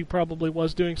guess is he probably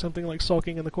was doing something like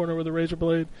sulking in the corner with a razor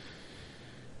blade.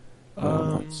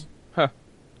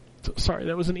 Sorry,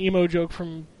 that was an emo joke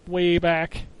from way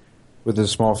back. With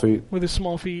his small feet? With his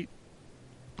small feet.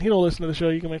 He don't listen to the show.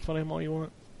 You can make fun of him all you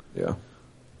want. Yeah.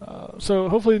 So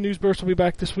hopefully the news burst will be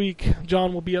back this week.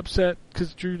 John will be upset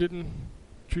because Drew didn't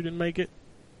make it.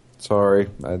 Sorry.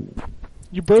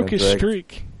 You broke his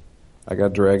streak. I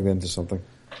got dragged into something.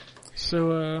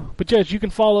 So, but yes, you can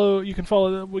follow.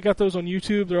 We got those on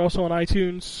YouTube. They're also on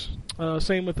iTunes.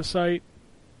 Same with the site.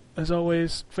 As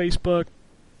always, Facebook,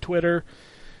 Twitter.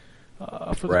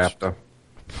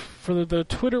 For the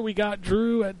Twitter, we got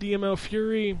Drew at DML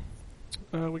Fury.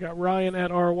 We got Ryan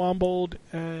at R Wombold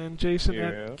and Jason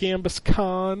at Gambus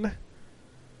Khan.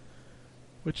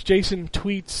 Which Jason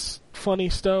tweets funny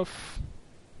stuff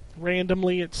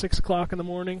randomly at 6 o'clock in the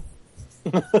morning.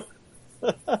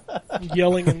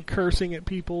 Yelling and cursing at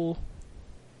people.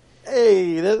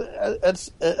 Hey,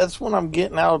 that's when I'm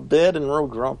getting out of bed and real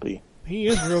grumpy. He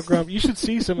is real grumpy. You should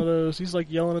see some of those. He's like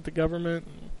yelling at the government.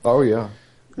 Oh yeah,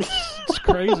 it's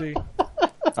crazy.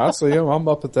 I see him. I'm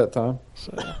up at that time.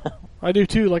 So, I do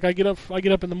too. Like I get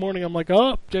up in the morning. I'm like,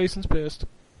 oh, Jason's pissed.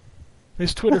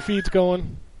 His Twitter feed's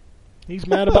going. He's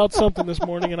mad about something this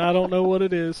morning, and I don't know what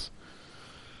it is.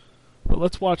 But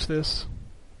let's watch this.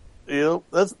 Yep,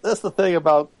 that's the thing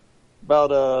about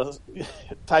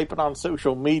typing on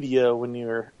social media when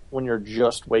you're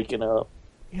just waking up.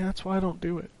 Yeah, that's why I don't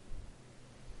do it.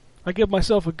 I give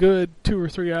myself a good 2 or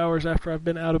 3 hours after I've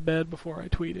been out of bed before I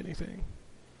tweet anything.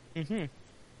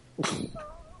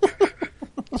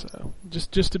 So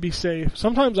just to be safe.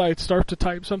 Sometimes I start to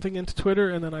type something into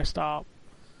Twitter and then I stop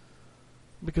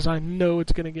because I know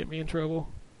it's going to get me in trouble.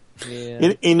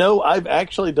 Yeah. You know, I've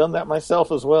actually done that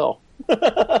myself as well.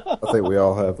 I think we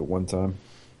all have at one time.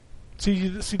 See,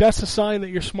 that's a sign that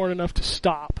you're smart enough to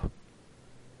stop.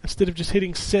 Instead of just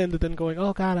hitting send and then going,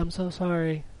 oh God, I'm so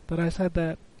sorry that I said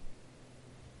that.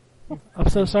 I'm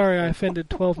so sorry I offended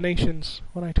 12 nations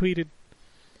when I tweeted.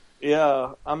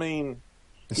 Yeah, I mean...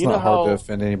 It's not hard to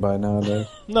offend anybody nowadays.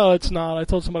 No, it's not. I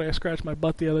told somebody I scratched my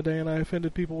butt the other day and I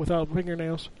offended people without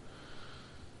fingernails.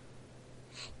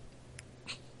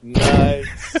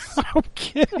 Nice. I'm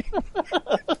kidding.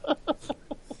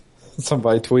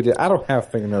 Somebody tweeted, I don't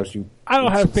have fingernails, you... I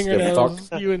don't have fingernails,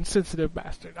 you insensitive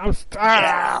bastard. I'm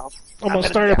going to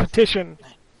start a petition.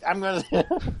 I'm going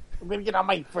to get all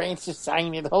my friends to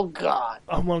sign it. Oh, God.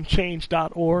 I'm on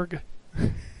change.org.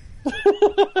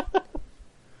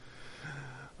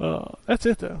 That's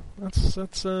it, though.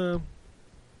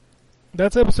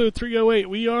 That's episode 308.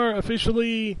 We are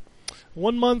officially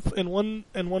 1 month and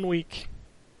 1 week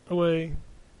away.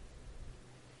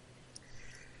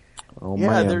 Oh,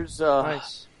 Yeah, man.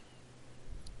 Nice.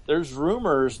 There's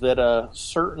rumors that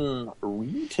certain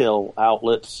retail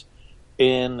outlets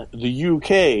in the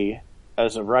UK,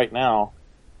 as of right now,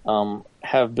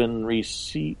 have been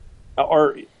received,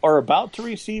 are about to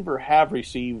receive, or have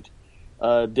received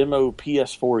demo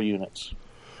PS4 units.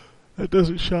 That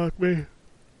doesn't shock me.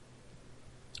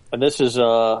 And this is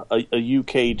a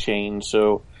UK chain,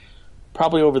 so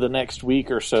probably over the next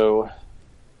week or so,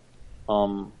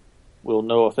 we'll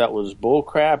know if that was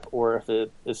bullcrap or if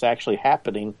it's actually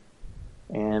happening.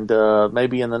 And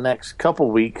maybe in the next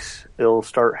couple weeks, it'll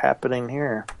start happening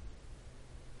here.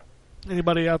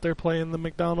 Anybody out there playing the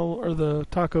McDonald's or the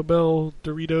Taco Bell,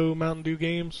 Dorito, Mountain Dew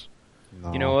games?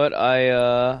 No. You know what?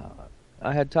 I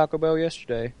had Taco Bell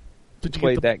yesterday. Did you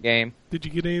Played that game. Did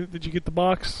you get the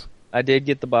box? I did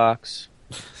get the box.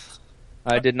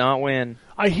 I did not win.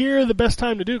 I hear the best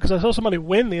time to do, because I saw somebody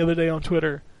win the other day on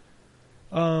Twitter.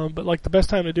 But like the best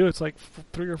time to do it's like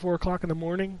 3 or 4 o'clock in the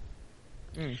morning.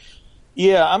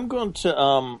 Yeah, I'm going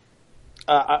to.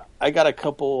 I got a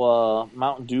couple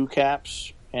Mountain Dew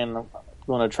caps, and I'm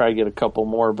going to try to get a couple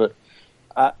more. But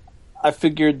I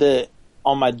figured that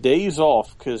on my days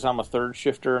off, because I'm a third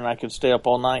shifter and I could stay up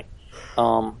all night,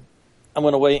 I'm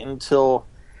going to wait until,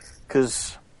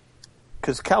 because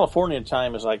California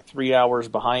time is like 3 hours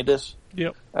behind us.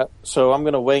 Yep. So I'm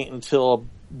going to wait until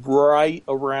right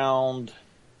around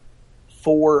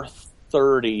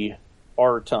 4:30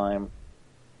 our time,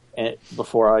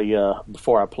 before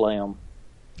I play them.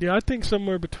 Yeah, I think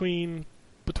somewhere between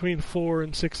 4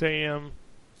 and 6 a.m.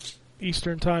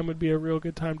 Eastern time would be a real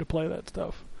good time to play that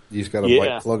stuff. You just got to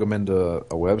like plug them into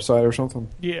a website or something?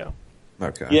 Yeah.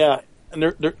 Okay. Yeah, and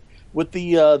they're with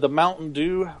the Mountain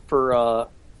Dew for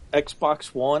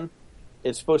Xbox One,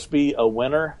 it's supposed to be a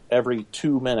winner every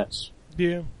 2 minutes.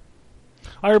 Yeah.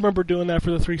 I remember doing that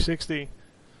for the 360.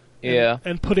 Yeah.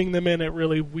 And putting them in at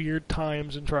really weird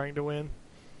times and trying to win.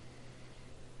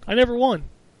 I never won.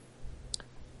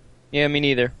 Yeah, me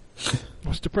neither. It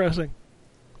was depressing.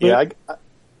 Yeah,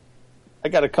 I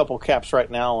got a couple caps right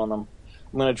now, and I'm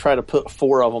going to try to put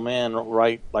 4 of them in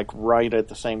right at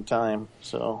the same time.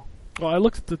 So. Well, I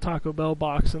looked at the Taco Bell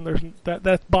box, and there's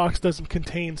that box doesn't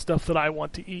contain stuff that I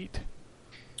want to eat.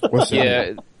 What's that?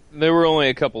 Yeah, there were only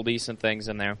a couple decent things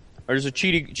in there. There's a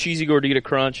cheesy gordita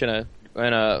crunch and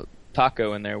a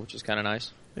taco in there, which is kind of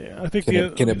nice. Yeah, I think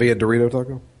Can it be a Dorito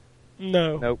taco?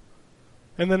 No. Nope.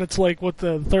 And then it's like, what,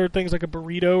 the third thing's like a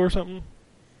burrito or something?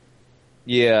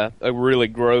 Yeah, a really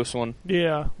gross one.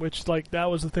 Yeah, which, like,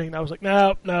 that was the thing. I was like,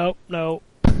 no.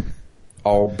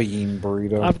 All bean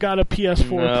burrito. I've got a PS4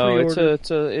 No, pre-order.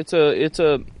 it's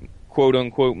a quote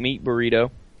unquote meat burrito.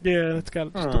 Yeah, and it's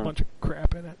got just a bunch of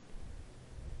crap in it.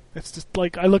 It's just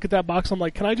like, I look at that box, I'm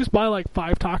like, can I just buy like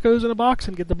 5 tacos in a box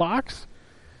and get the box?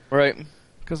 Right.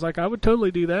 Because like, I would totally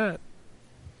do that.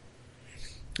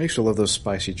 I used to love those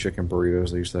spicy chicken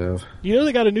burritos they used to have. You know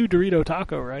they got a new Dorito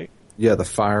taco, right? Yeah, the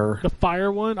fire. The fire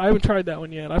one? I haven't tried that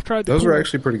one yet. I've tried Those are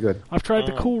actually pretty good. I've tried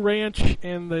the Cool Ranch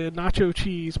and the Nacho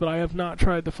Cheese, but I have not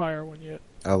tried the fire one yet.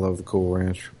 I love the Cool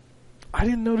Ranch. I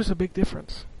didn't notice a big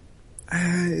difference.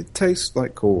 It tastes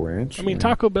like Cool Ranch. I mean,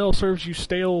 Taco Bell serves you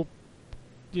stale,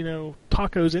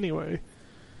 tacos anyway.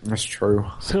 That's true.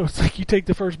 So it's like you take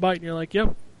the first bite and you're like,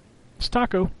 yep, it's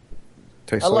taco.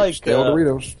 Tastes I like like, stale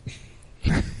Doritos.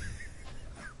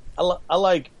 I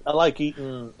like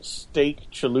eating steak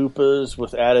chalupas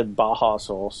with added Baja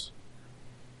sauce.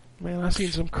 Man, I've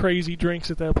seen some crazy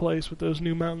drinks at that place with those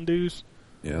new Mountain Dews.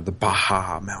 Yeah, the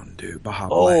Baja Mountain Dew. Baja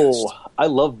Blast. Oh, I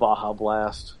love Baja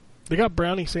Blast. They got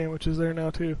brownie sandwiches there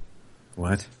now, too.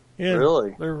 What? Yeah,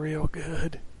 Really? They're real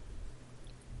good.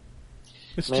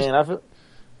 It's Man,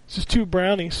 just 2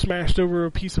 brownies smashed over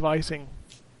a piece of icing.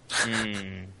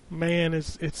 Mm. Man,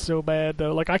 it's so bad,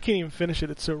 though. Like, I can't even finish it.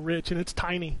 It's so rich, and it's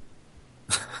tiny.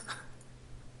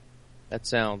 That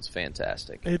sounds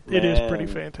fantastic. It is pretty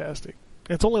fantastic.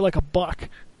 It's only like $1.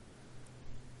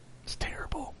 It's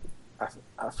terrible.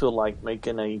 I feel like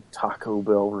making a Taco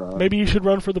Bell run. Maybe you should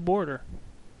run for the border.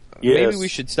 Yes. Maybe we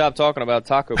should stop talking about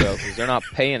Taco Bell because they're not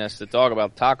paying us to talk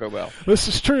about Taco Bell. This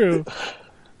is true.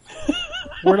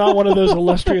 We're not one of those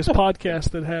illustrious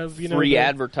podcasts that have, Free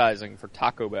advertising for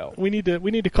Taco Bell. We need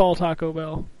to call Taco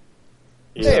Bell.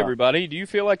 Hey, everybody, do you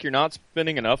feel like you're not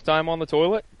spending enough time on the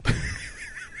toilet?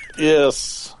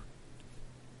 Yes.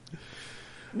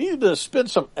 Needed to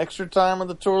spend some extra time on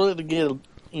the toilet to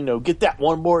get that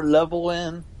one more level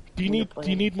in. Do you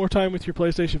need more time with your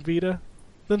PlayStation Vita?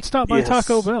 Then stop by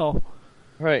Taco Bell.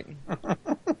 Right.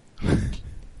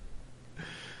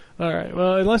 All right.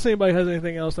 Well, unless anybody has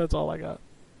anything else, that's all I got.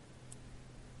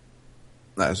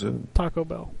 That's it. Taco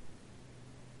Bell.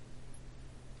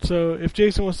 So if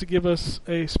Jason wants to give us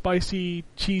a spicy,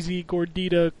 cheesy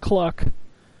gordita cluck,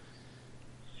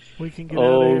 we can get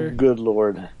out of here. Oh, good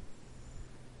Lord.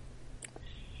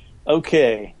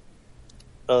 Okay.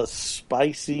 A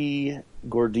spicy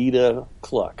gordita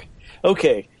cluck.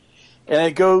 Okay. And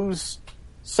it goes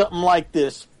something like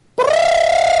this.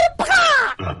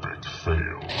 Epic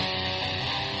fail.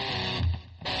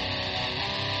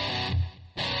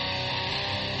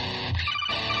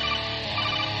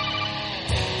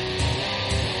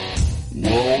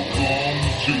 Welcome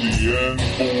to the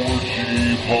N4G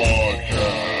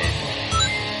podcast.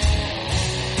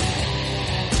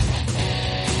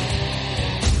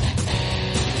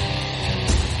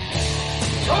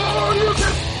 Oh, you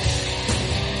can...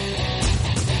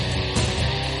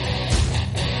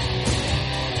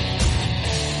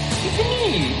 It's me,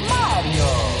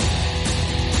 Mario.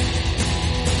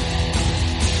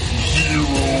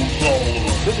 Zero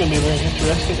tolerance. This is going to be a very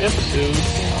interesting episode.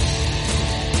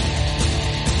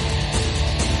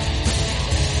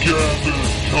 Gather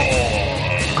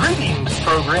time. Greetings,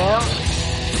 programs.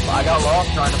 I got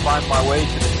lost trying to find my way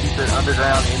to the secret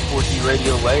underground N4G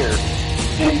Radio lair.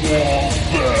 The Wombat.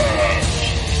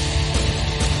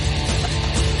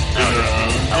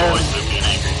 And always being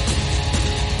angry.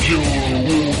 Killer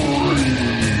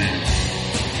Wolverine.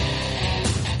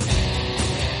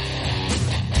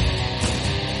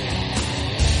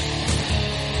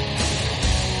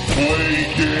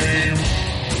 Play games,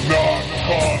 not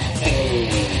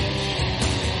consoles.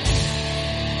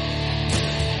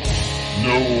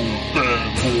 No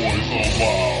fanboys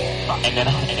allowed. And then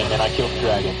I killed the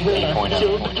dragon. 8.0.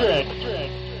 Killed the dragon.